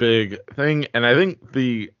pretty big thing. And I think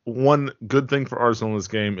the one good thing for Arsenal in this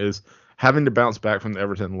game is having to bounce back from the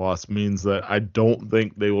Everton loss means that I don't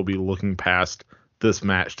think they will be looking past this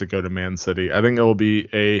match to go to Man City. I think it will be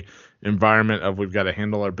a environment of we've got to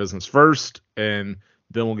handle our business first, and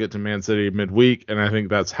then we'll get to Man City midweek, and I think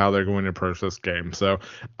that's how they're going to approach this game. So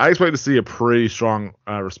I expect to see a pretty strong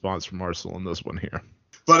response from Arsenal in this one here.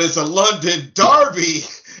 But it's a London derby,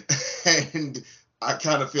 and I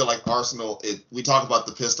kind of feel like Arsenal, we talk about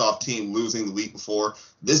the pissed off team losing the week before.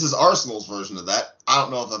 This is Arsenal's version of that. I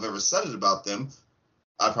don't know if I've ever said it about them.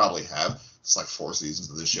 I probably have. It's like 4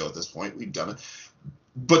 seasons of this show at this point. We've done it.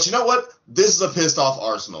 But you know what? This is a pissed off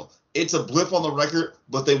Arsenal. It's a blip on the record,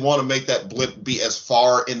 but they want to make that blip be as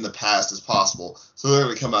far in the past as possible. So they're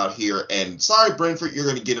going to come out here and, sorry, Brentford, you're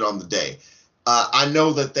going to get it on the day. I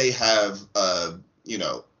know that they have,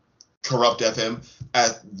 corrupt FM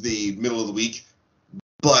at the middle of the week,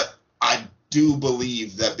 but I do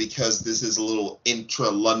believe that because this is a little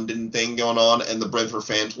intra-London thing going on and the Brentford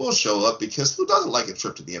fans will show up, because who doesn't like a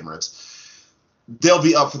trip to the Emirates? They'll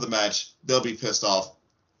be up for the match. They'll be pissed off.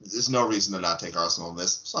 There's no reason to not take Arsenal in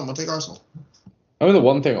this, so I'm going to take Arsenal. I mean, the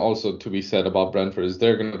one thing also to be said about Brentford is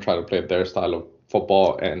they're going to try to play their style of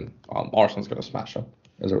football, and Arsenal's going to smash them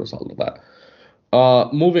as a result of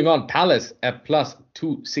that. Moving on, Palace at plus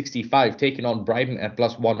 265, taking on Brighton at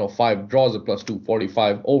plus 105, draws at plus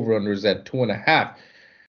 245, over-unders at 2.5.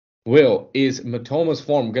 Will, is Matoma's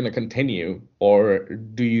form going to continue, or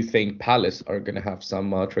do you think Palace are going to have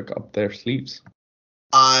some trick up their sleeves?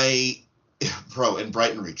 In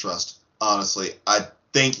Brighton we trust, honestly. I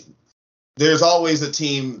think there's always a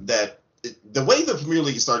team that, the way the Premier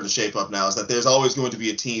League is starting to shape up now is that there's always going to be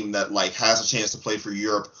a team that has a chance to play for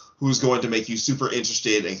Europe who's going to make you super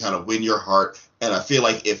interested and kind of win your heart. And I feel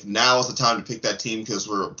like if now is the time to pick that team, because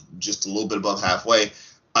we're just a little bit above halfway,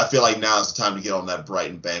 I feel like now is the time to get on that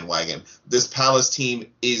Brighton bandwagon. This Palace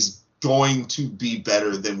team is going to be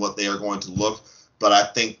better than what they are going to look, but I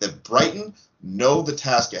think that Brighton know the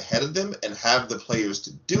task ahead of them and have the players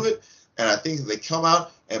to do it. And I think that they come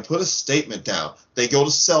out and put a statement down. They go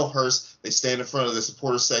to Selhurst, they stand in front of the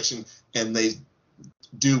supporter section, and they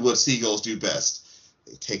do what seagulls do best.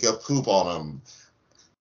 They take a poop on them.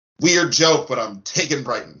 Weird joke, but I'm taking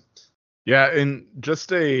Brighton. Yeah, and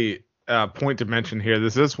just a point to mention here,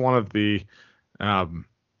 this is one of the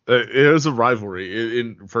it is a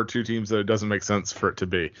rivalry for two teams that it doesn't make sense for it to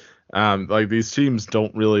be. These teams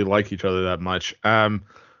don't really like each other that much. I'm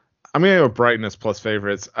going to go with Brighton as plus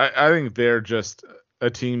favorites. I think they're just a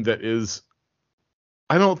team that is...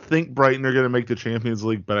 I don't think Brighton are going to make the Champions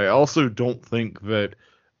League, but I also don't think that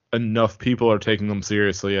enough people are taking them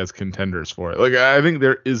seriously as contenders for it. I think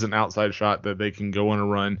there is an outside shot that they can go on a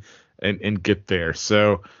run and get there.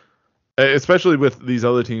 So, especially with these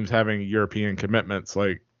other teams having European commitments,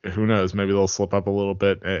 who knows, maybe they'll slip up a little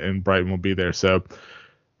bit and Brighton will be there. So,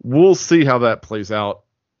 we'll see how that plays out.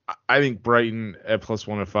 I think Brighton at plus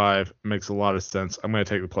 105 makes a lot of sense. I'm going to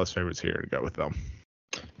take the plus favorites here and go with them.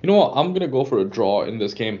 You know what? I'm going to go for a draw in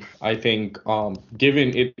this game. I think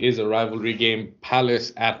given it is a rivalry game,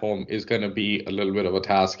 Palace at home is going to be a little bit of a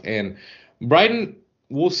task. And Brighton,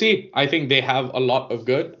 we'll see. I think they have a lot of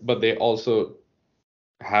good, but they also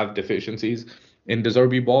have deficiencies in De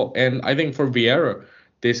Zerbi ball. And I think for Vieira,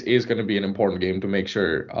 this is going to be an important game to make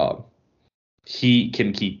sure he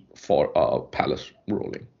can keep for Palace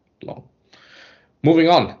rolling long. Moving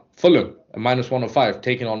on, Fulham at minus 105,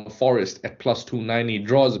 taking on Forest at plus 290,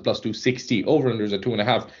 draws at plus 260, over-unders at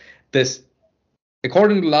 2.5. This,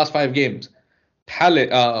 according to the last 5 games,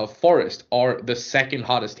 Forest are the second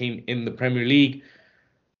hottest team in the Premier League.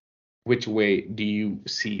 Which way do you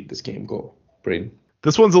see this game go, Braden?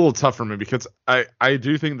 This one's a little tough for me because I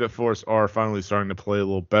do think that Forest are finally starting to play a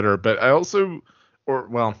little better, but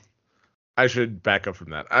I should back up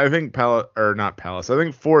from that. I think I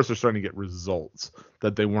think Forest are starting to get results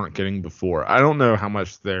that they weren't getting before. I don't know how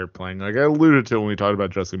much they're playing. I alluded to it when we talked about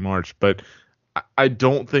Jesse Marsch, but I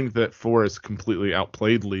don't think that Forest completely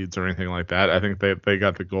outplayed Leeds or anything like that. I think they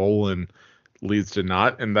got the goal, and leads to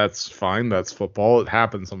not, and that's fine. That's football. It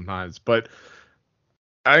happens sometimes. But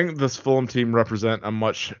I think this Fulham team represent a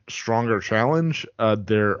much stronger challenge.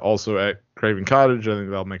 They're also at Craven Cottage. I think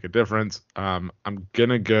that'll make a difference. I'm going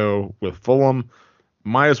to go with Fulham.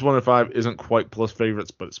 -105 isn't quite plus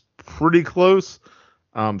favorites, but it's pretty close.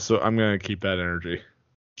 So I'm going to keep that energy.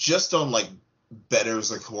 Just on like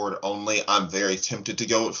bettors accord only, I'm very tempted to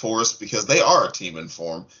go with Forest because they are a team in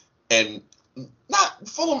form, and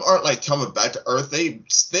Fulham aren't like coming back to earth.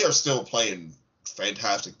 They are still playing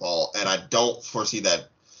fantastic ball, and I don't foresee that.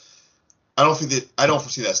 I don't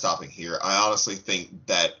foresee that stopping here. I honestly think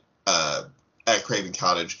that at Craven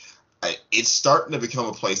Cottage, it's starting to become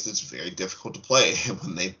a place that's very difficult to play. And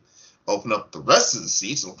when they open up the rest of the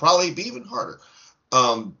seats, it'll probably be even harder.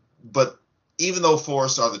 But even though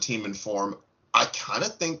Forest are the team in form, I kind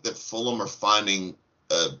of think that Fulham are finding,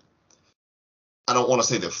 I don't want to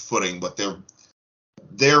say their footing, but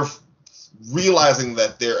they're realizing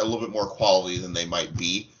that they're a little bit more quality than they might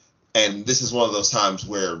be. And this is one of those times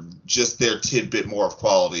where just their tidbit more of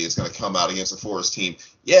quality is going to come out against the Forest team.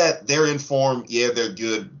 Yeah, they're in form. Yeah, they're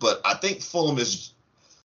good. But I think Fulham is,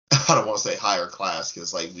 I don't want to say higher class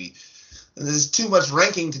because there's too much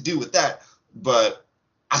ranking to do with that. But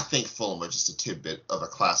I think Fulham are just a tidbit of a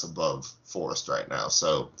class above Forest right now.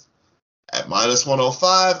 So at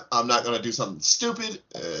 -105, I'm not going to do something stupid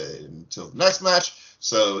until the next match.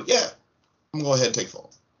 So yeah, I'm going to go ahead and take Fulham.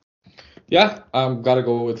 Yeah, I'm gotta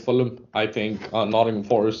go with Fulham. I think Nottingham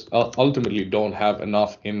Forest ultimately don't have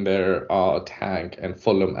enough in their tank, and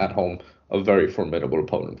Fulham at home, a very formidable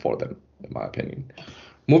opponent for them, in my opinion.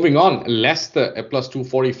 Moving on, Leicester at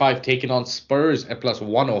 +245 taking on Spurs at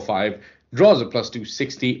 +105. Draws at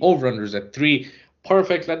 +260. Over-unders at 3.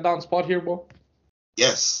 Perfect letdown spot here, Bo.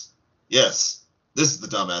 Yes. This is the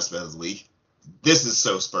dumbass bet of the week. This is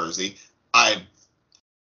so Spursy.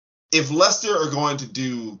 If Leicester are going to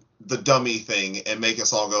do the dummy thing and make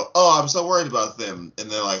us all go, oh, I'm so worried about them, and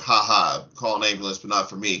they're like, ha, call an ambulance, but not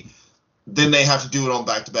for me, then they have to do it on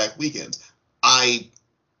back-to-back weekends.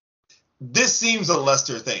 This seems a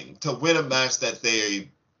Leicester thing, to win a match that they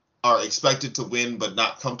are expected to win but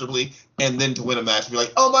not comfortably, and then to win a match and be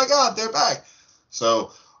like, oh my God, they're back.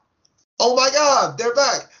 So, oh my God, they're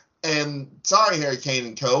back. And sorry, Harry Kane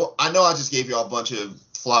and co. I know I just gave you all a bunch of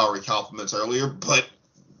flowery compliments earlier, but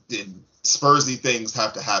Spursy things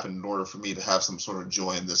have to happen in order for me to have some sort of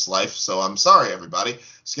joy in this life. So I'm sorry, everybody.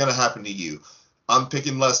 It's going to happen to you. I'm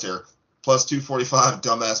picking Leicester, +245,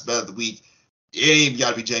 dumbass bet of the week. It ain't even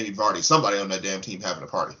got to be Jamie Vardy. Somebody on that damn team having a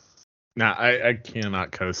party. Nah, I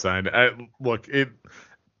cannot co-sign. Look, it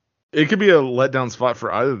could be a letdown spot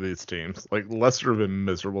for either of these teams. Like, Leicester have been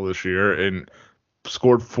miserable this year and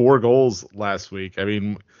scored 4 goals last week. I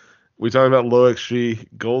mean, we talk about low XG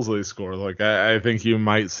goals they score. Like, I think you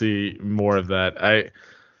might see more of that. I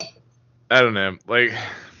don't know. Like,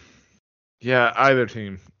 yeah, either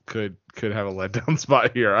team could have a letdown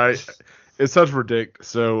spot here. It's such ridiculous.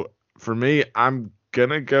 So for me, I'm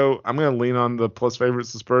gonna lean on the plus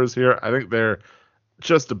favorites to Spurs here. I think they're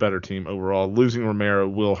just a better team overall. Losing Romero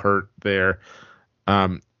will hurt there.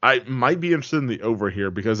 I might be interested in the over here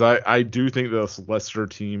because I do think this Leicester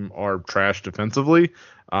team are trash defensively.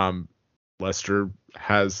 Leicester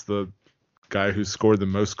has the guy who scored the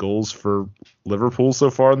most goals for Liverpool so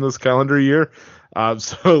far in this calendar year.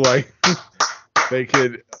 So like they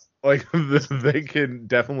can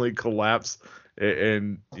definitely collapse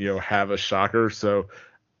and have a shocker. So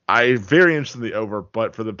I'm very interested in the over,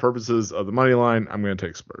 but for the purposes of the money line, I'm going to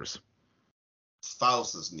take Spurs.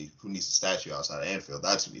 Faust who needs a statue outside of Anfield.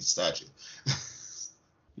 That's who needs a statue.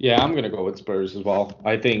 Yeah, I'm going to go with Spurs as well.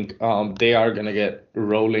 I think they are going to get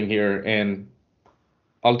rolling here, and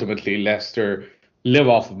ultimately Leicester live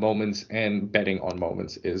off of moments, and betting on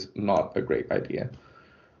moments is not a great idea.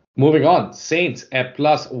 Moving on, Saints at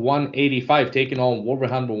 +185 taking on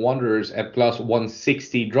Wolverhampton Wanderers at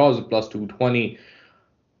 +160. Draws at +220.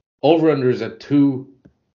 Over-unders at 2.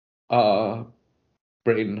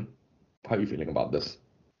 Brayden, how are you feeling about this?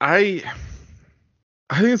 I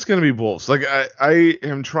think it's going to be Wolves. Like, I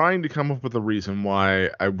am trying to come up with a reason why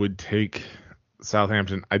I would take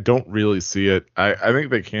Southampton. I don't really see it. I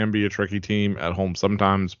think they can be a tricky team at home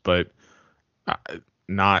sometimes, but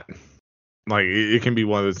not like it can be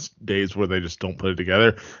one of those days where they just don't put it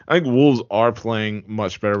together. I think Wolves are playing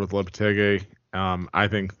much better with Lopetegui. I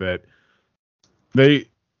think that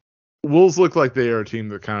Wolves look like they are a team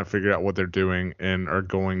that kind of figured out what they're doing and are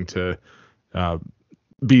going to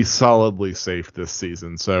be solidly safe this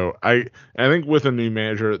season. So I think with a new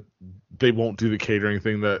manager, they won't do the catering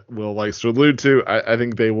thing that Will likes to allude to. I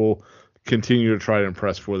think they will continue to try to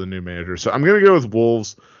impress for the new manager. So I'm going to go with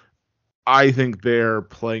Wolves. I think they're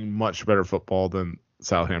playing much better football than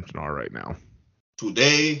Southampton are right now.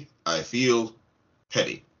 Today, I feel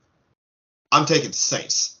petty. I'm taking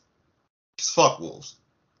Saints. Because fuck Wolves.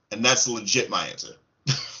 And that's legit my answer.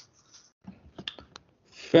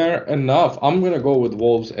 Fair enough. I'm going to go with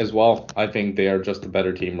Wolves as well. I think they are just a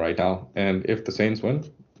better team right now. And if the Saints win,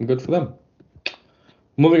 good for them.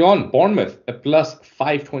 Moving on, Bournemouth at plus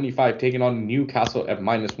 525, taking on Newcastle at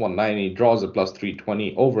minus 190, draws at plus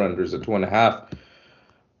 320, over-unders at 2.5.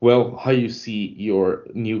 Well, how you see your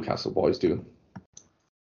Newcastle boys do?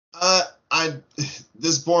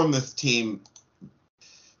 This Bournemouth team,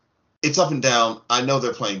 it's up and down. I know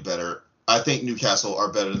they're playing better. I think Newcastle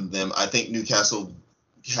are better than them. I think Newcastle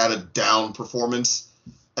had a down performance,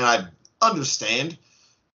 and I understand.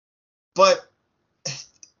 But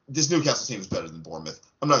this Newcastle team is better than Bournemouth.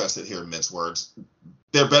 I'm not going to sit here and mince words.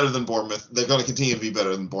 They're better than Bournemouth. They're going to continue to be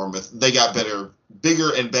better than Bournemouth. They got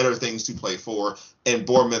bigger and better things to play for. And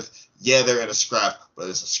Bournemouth, yeah, they're in a scrap, but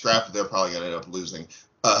it's a scrap that they're probably going to end up losing.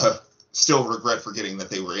 Still regret forgetting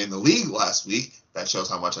that they were in the league last week. That shows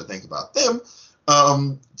how much I think about them.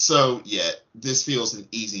 So yeah, this feels an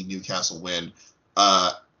easy Newcastle win.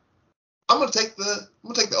 I'm gonna take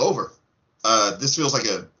the over. This feels like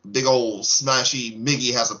a big old smashy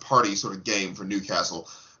Miggy has a party sort of game for Newcastle.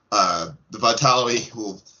 The Vitality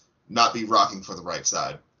will not be rocking for the right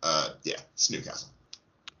side. Yeah, it's Newcastle.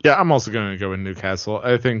 Yeah, I'm also going to go with Newcastle.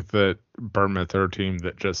 I think that Bournemouth are a team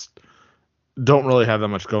that just don't really have that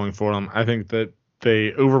much going for them. I think that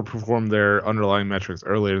they overperformed their underlying metrics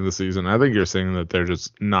earlier in the season. I think you're saying that they're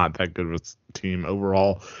just not that good of a team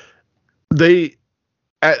overall.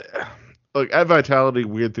 At Vitality,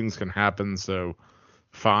 weird things can happen, so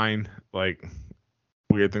fine. Like,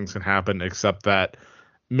 weird things can happen, except that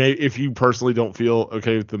if you personally don't feel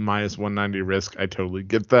okay with the minus 190 risk, I totally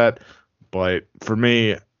get that. But for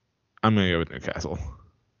me, I'm going to go with Newcastle.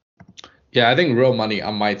 Yeah, I think real money, I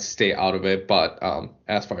might stay out of it. But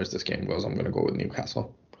as far as this game goes, I'm going to go with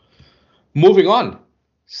Newcastle. Moving on.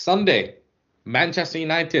 Sunday, Manchester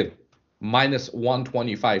United, minus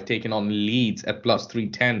 125, taking on Leeds at plus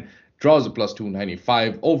 310. Draws at plus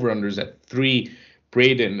 295. Over-unders at 3.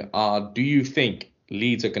 Braden, do you think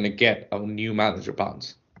Leeds are going to get a new manager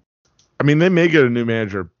bounce? I mean, they may get a new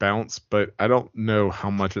manager bounce, but I don't know how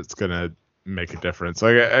much it's going to make a difference.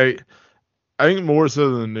 Like, I think more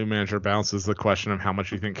so than the new manager bounce is the question of how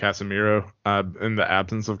much you think Casemiro, in the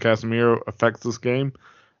absence of Casemiro, affects this game.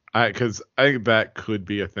 Because I think that could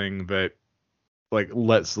be a thing that like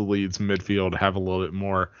lets the Leeds midfield have a little bit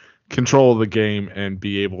more control of the game and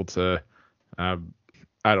be able to, I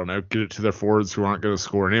don't know, get it to their forwards who aren't going to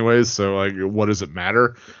score anyways. So like, what does it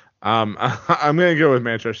matter? I'm going to go with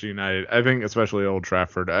Manchester United. I think especially Old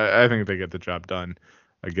Trafford. I think they get the job done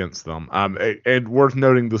against them. And worth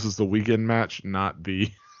noting, this is the weekend match, not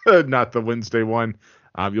the not the Wednesday one.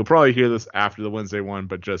 You'll probably hear this after the Wednesday one,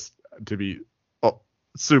 but just to be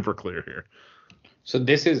super clear here. So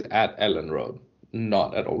this is at Ellen Road,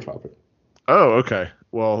 not at Old Trafford. Oh, okay.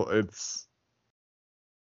 Well, it's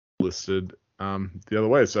listed the other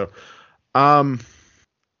way. So I'm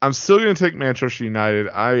still going to take Manchester United.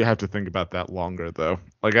 I have to think about that longer, though.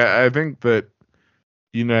 Like, I think that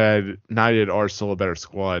United are still a better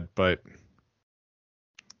squad, but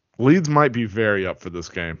Leeds might be very up for this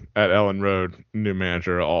game at Ellen Road, new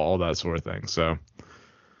manager, all that sort of thing. So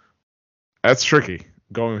that's tricky.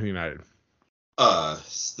 Going with United.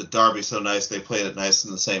 The derby so nice they played it nice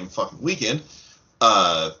in the same fucking weekend.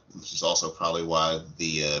 Which is also probably why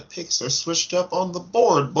the picks are switched up on the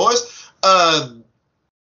board, boys.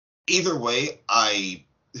 Either way, I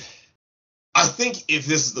think if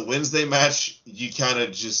this is the Wednesday match, you kind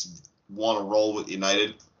of just want to roll with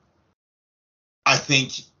United. I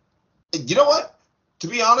think, you know what? To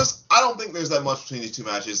be honest, I don't think there's that much between these two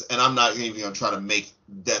matches, and I'm not even going to try to make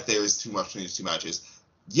that there is too much between these two matches.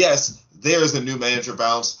 Yes, there's a new manager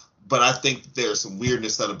bounce, but I think there's some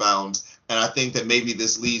weirdness that abounds, and I think that maybe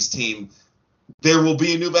this Leeds team, there will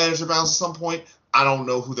be a new manager bounce at some point. I don't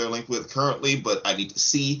know who they're linked with currently, but I need to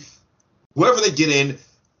see. Whoever they get in,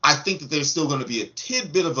 I think that there's still going to be a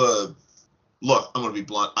tidbit of a look. I'm going to be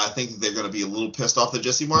blunt. I think that they're going to be a little pissed off that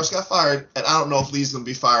Jesse Marsch got fired, and I don't know if Lee's going to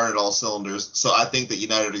be firing at all cylinders. So I think that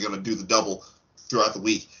United are going to do the double throughout the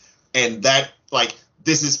week, and that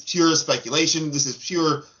this is pure speculation. This is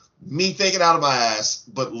pure me thinking out of my ass,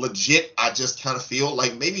 but legit, I just kind of feel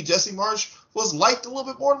like maybe Jesse Marsch was liked a little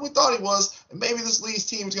bit more than we thought he was, and maybe this Leeds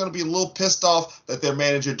team is going to be a little pissed off that their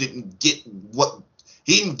manager didn't get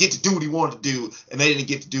he didn't get to do what he wanted to do, and they didn't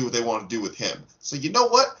get to do what they wanted to do with him. So you know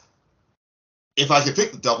what? If I could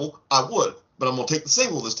pick the double, I would. but I'm going to take the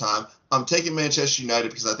single this time. I'm taking Manchester United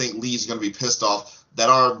because I think Leeds is going to be pissed off that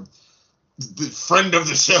the friend of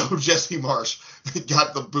the show, Jesse Marsch,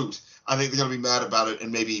 got the boot. I think they're going to be mad about it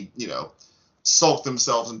and maybe, sulk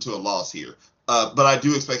themselves into a loss here. But I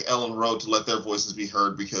do expect Ellen Road to let their voices be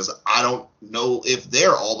heard because I don't know if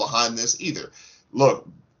they're all behind this either. Look,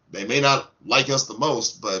 they may not like us the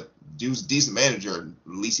most, but dude's a decent manager. And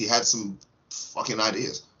at least he had some fucking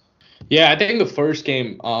ideas. Yeah, I think the first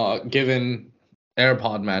game, given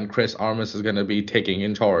AirPod man Chris Armas is going to be taking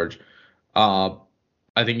in charge, I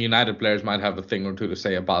think United players might have a thing or two to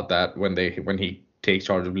say about that when he takes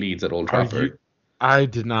charge of Leeds at Old Trafford. I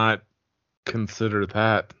did not consider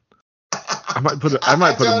that. I might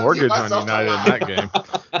put a mortgage on United in that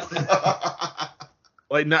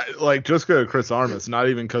game. Not just go to Chris Armas, not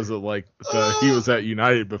even because of he was at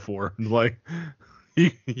United before.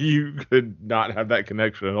 You could not have that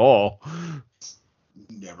connection at all.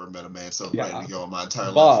 Never met a man so ready to go in my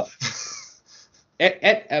entire life.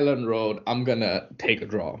 At Ellen Road, I'm gonna take a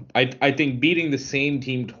draw. I think beating the same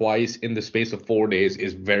team twice in the space of 4 days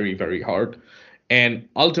is very, very hard. And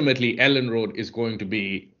ultimately, Ellen Road is going to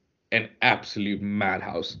be an absolute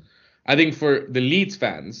madhouse. I think for the Leeds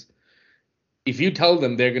fans, if you tell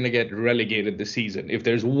them they're going to get relegated this season, if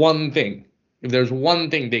there's one thing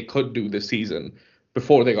they could do this season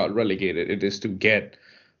before they got relegated, it is to get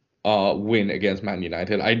a win against Man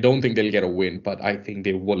United. I don't think they'll get a win, but I think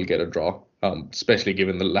they will get a draw, especially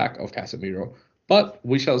given the lack of Casemiro. But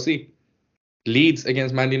we shall see. Leeds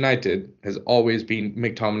against Man United has always been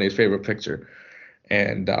McTominay's favorite picture.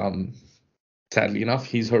 And sadly enough,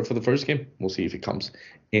 he's hurt for the first game. We'll see if he comes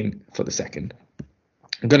in for the second.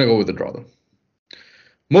 I'm going to go with the draw, though.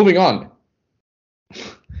 Moving on.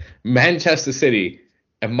 Manchester City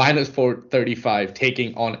at minus 435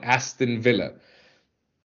 taking on Aston Villa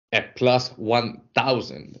at plus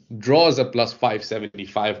 1,000. Draws at plus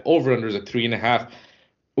 575. Over-unders at 3.5.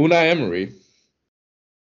 Unai Emery,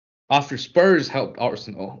 after Spurs helped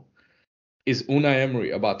Arsenal, is Unai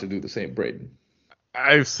Emery about to do the same, Braden?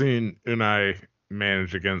 I've seen Unai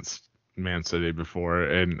manage against Man City before,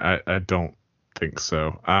 and I don't think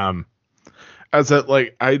so. I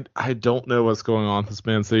don't know what's going on with this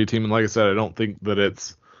Man City team, and like I said, I don't think that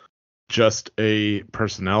it's just a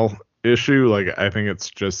personnel issue. I think it's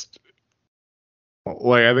just I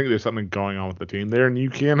think there's something going on with the team there, and you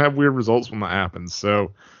can have weird results when that happens.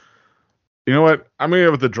 So, you know what? I'm gonna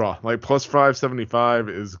go with the draw. Plus 575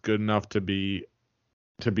 is good enough to be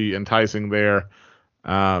enticing there.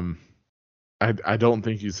 I don't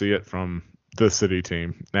think you see it from the City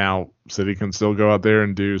team. Now, City can still go out there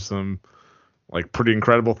and do some pretty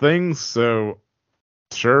incredible things. So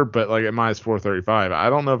sure, but at minus 435, I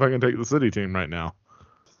don't know if I can take the City team right now.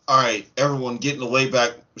 All right, everyone, get in the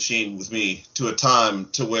Wayback Machine with me to a time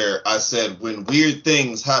to where I said when weird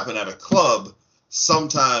things happen at a club,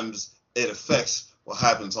 sometimes it affects what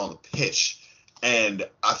happens on the pitch. And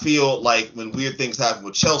I feel like when weird things happen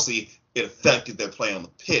with Chelsea, it affected their play on the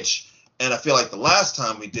pitch. And I feel like the last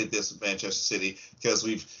time we did this with Manchester City, because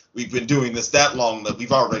we've been doing this that long that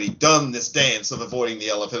we've already done this dance of avoiding the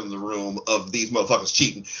elephant in the room of these motherfuckers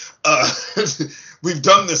cheating. We've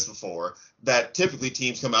done this before, that typically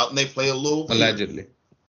teams come out and they play a little weird. Allegedly.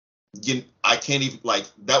 I can't even,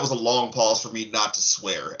 that was a long pause for me not to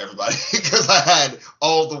swear, everybody, because I had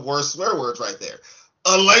all the worst swear words right there.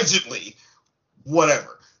 Allegedly.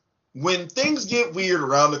 Whatever. When things get weird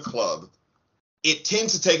around the club, it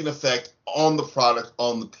tends to take an effect on the product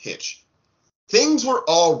on the pitch. Things were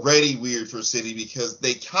already weird for City because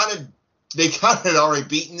they kind of had already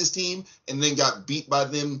beaten this team and then got beat by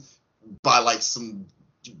them by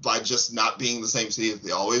just not being the same City as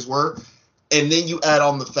they always were. And then you add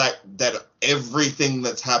on the fact that everything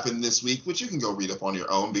that's happened this week, which you can go read up on your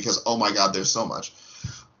own because, oh my God, there's so much.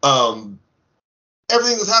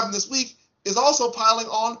 Everything that's happened this week is also piling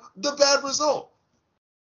on the bad result.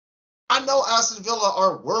 I know Aston Villa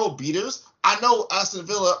are world beaters. I know Aston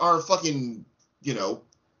Villa are fucking,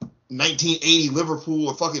 1980 Liverpool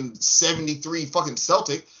or fucking 73 fucking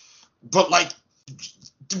Celtic. But,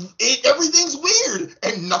 everything's weird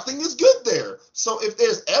and nothing is good there. So if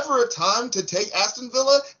there's ever a time to take Aston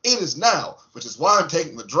Villa, it is now, which is why I'm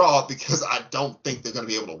taking the draw because I don't think they're going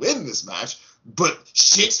to be able to win this match. But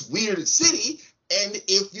shit's weird at City. And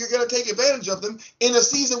if you're going to take advantage of them in a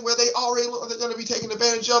season where they already look like they're going to be taken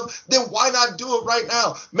advantage of, then why not do it right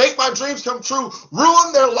now? Make my dreams come true.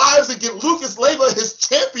 Ruin their lives and get Lucas Leiva his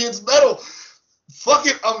Champions medal. Fuck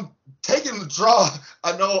it, I'm taking the draw.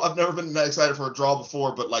 I know I've never been that excited for a draw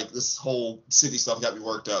before, but this whole City stuff got me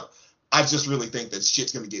worked up. I just really think that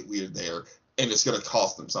shit's going to get weird there, and it's going to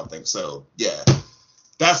cost them something. So, yeah.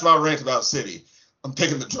 That's my rant about City. I'm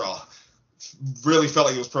picking the draw. Really felt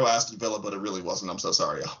like it was pro Aston Villa, but it really wasn't. I'm so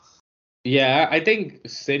sorry, y'all. Yeah, I think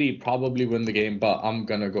City probably win the game, but I'm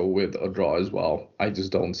gonna go with a draw as well. I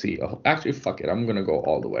just don't see. Actually, fuck it. I'm gonna go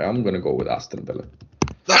all the way. I'm gonna go with Aston Villa.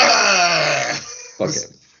 Fuck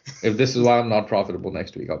it. If this is why I'm not profitable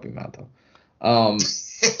next week, I'll be mad though.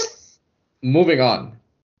 Moving on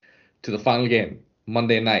to the final game,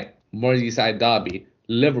 Monday night, Merseyside derby.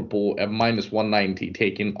 Liverpool at -190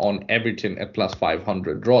 taking on Everton at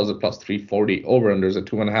 +500. Draws at +340. Over-unders at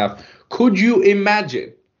 2.5. Could you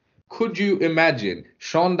imagine?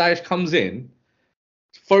 Sean Dyche comes in,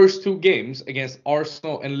 first 2 games against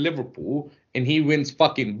Arsenal and Liverpool, and he wins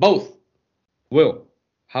fucking both. Will,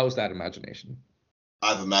 how's that imagination?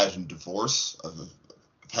 I've imagined divorce. I've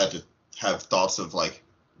had to have thoughts of like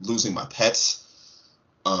losing my pets.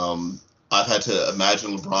 I've had to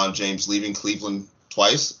imagine LeBron James leaving Cleveland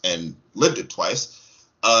twice and lived it twice.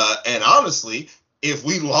 And honestly, if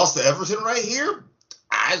we lost to Everton right here,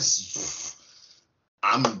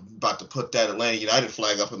 I'm about to put that Atlanta United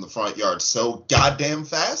flag up in the front yard so goddamn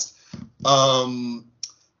fast.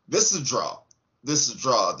 This is a draw.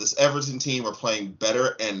 This Everton team are playing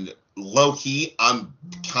better, and low-key, I'm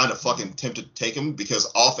kind of fucking tempted to take them because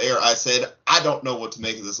off-air I said I don't know what to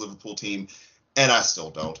make of this Liverpool team, and I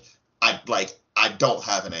still don't. I don't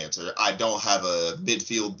have an answer. I don't have a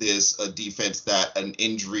midfield this, a defense that, an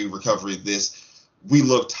injury recovery this. We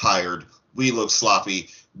look tired. We look sloppy.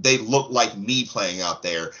 They look like me playing out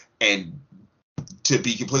there. And to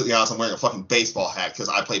be completely honest, I'm wearing a fucking baseball hat because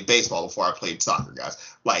I played baseball before I played soccer, guys.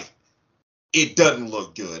 Like, it doesn't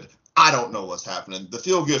look good. I don't know what's happening. The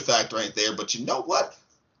feel-good factor ain't there. But you know what?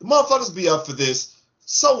 The motherfuckers be up for this.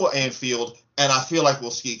 So will Anfield. And I feel like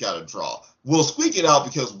we'll squeak out a draw. We'll squeak it out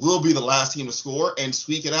because we'll be the last team to score and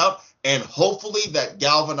squeak it out. And hopefully that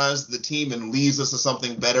galvanizes the team and leads us to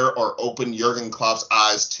something better or open Jurgen Klopp's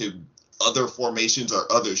eyes to other formations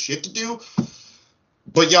or other shit to do.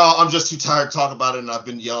 But y'all, I'm just too tired to talk about it, and I've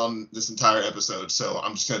been yelling this entire episode, so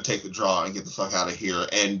I'm just going to take the draw and get the fuck out of here.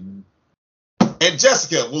 And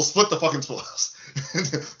Jessica, we'll split the fucking spoils.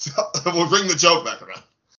 We'll bring the joke back around.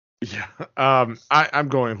 Yeah, I'm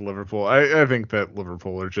going with Liverpool. I think that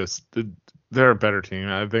Liverpool are just, they're a better team.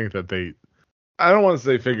 I think that I don't want to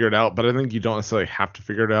say figure it out, but I think you don't necessarily have to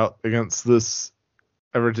figure it out against this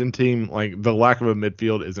Everton team. Like, the lack of a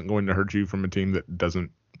midfield isn't going to hurt you from a team that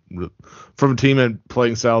doesn't, from a team and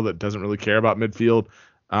playing style that doesn't really care about midfield.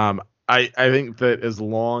 I think that as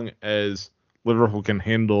long as Liverpool can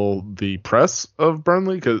handle the press of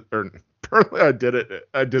Burnley, Burnley, I did the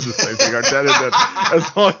same thing. I did it.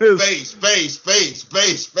 As long as Base.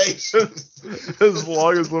 As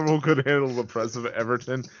long as Liverpool could handle the press of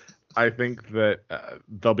Everton, I think that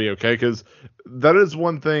they'll be okay. Because that is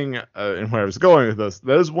one thing, and where I was going with this,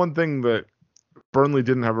 that is one thing that Burnley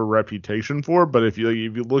didn't have a reputation for. But if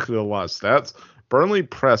you look at a lot of stats, Burnley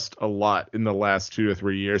pressed a lot in the last 2 to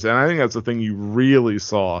 3 years, and I think that's the thing you really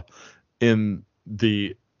saw in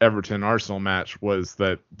the Everton Arsenal match, was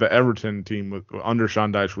that the Everton team under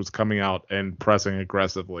Sean Dyche was coming out and pressing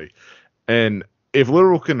aggressively. And if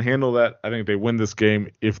Liverpool can handle that, I think they win this game.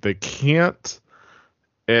 If they can't,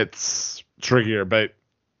 it's trickier. But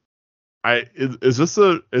is this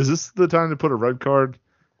the time to put a red card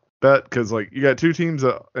bet? Because like, you got two teams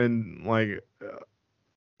and like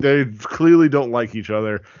they clearly don't like each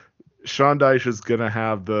other. Sean Dyche is gonna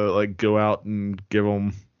have the like go out and give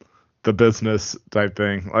them the business type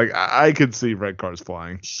thing. Like, I could see red cards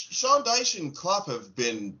flying. Sean Dyche and Klopp have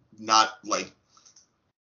been not like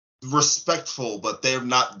respectful, but they're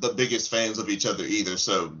not the biggest fans of each other either.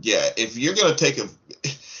 So yeah, if you're gonna take a,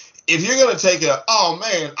 oh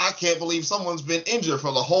man, I can't believe someone's been injured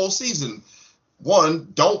for the whole season.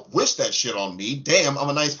 1, don't wish that shit on me. Damn, I'm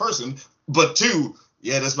a nice person. But 2,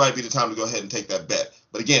 yeah, this might be the time to go ahead and take that bet.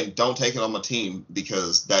 But again, don't take it on my team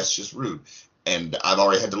because that's just rude. And I've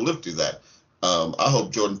already had to live through that. I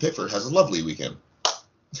hope Jordan Pickford has a lovely weekend.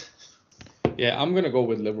 Yeah, I'm going to go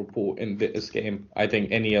with Liverpool in this game. I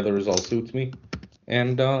think any other result suits me.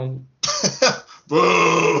 And Boo!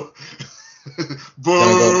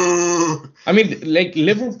 Boo! I mean, like,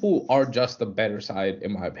 Liverpool are just the better side,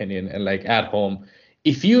 in my opinion. And, like, at home,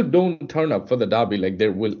 if you don't turn up for the derby, like,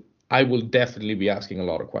 I will definitely be asking a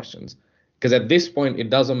lot of questions. Because at this point,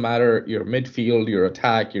 it doesn't matter your midfield, your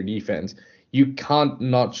attack, your defense. You can't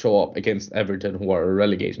not show up against Everton, who are a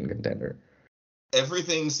relegation contender.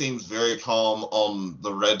 Everything seems very calm on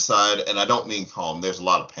the red side, and I don't mean calm. There's a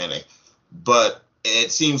lot of panic. But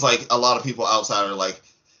it seems like a lot of people outside are like,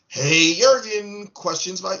 hey, Jurgen,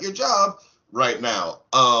 questions about your job right now.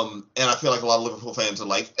 And I feel like a lot of Liverpool fans are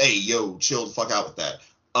like, hey, yo, chill the fuck out with that.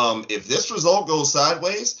 If this result goes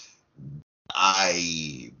sideways,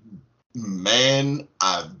 I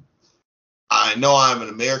know I'm an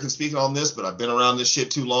American speaking on this, but I've been around this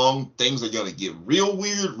shit too long. Things are going to get real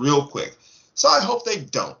weird real quick. So I hope they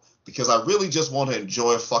don't, because I really just want to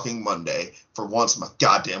enjoy fucking Monday for once in my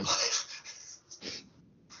goddamn life.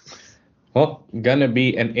 Well, gonna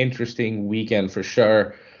be an interesting weekend for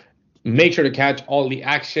sure. Make sure to catch all the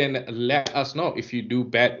action. Let us know if you do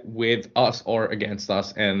bet with us or against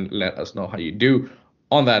us, and let us know how you do.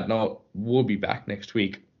 On that note, we'll be back next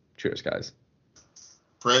week. Cheers, guys.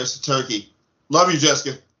 Prayers to Turkey. Love you,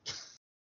 Jessica.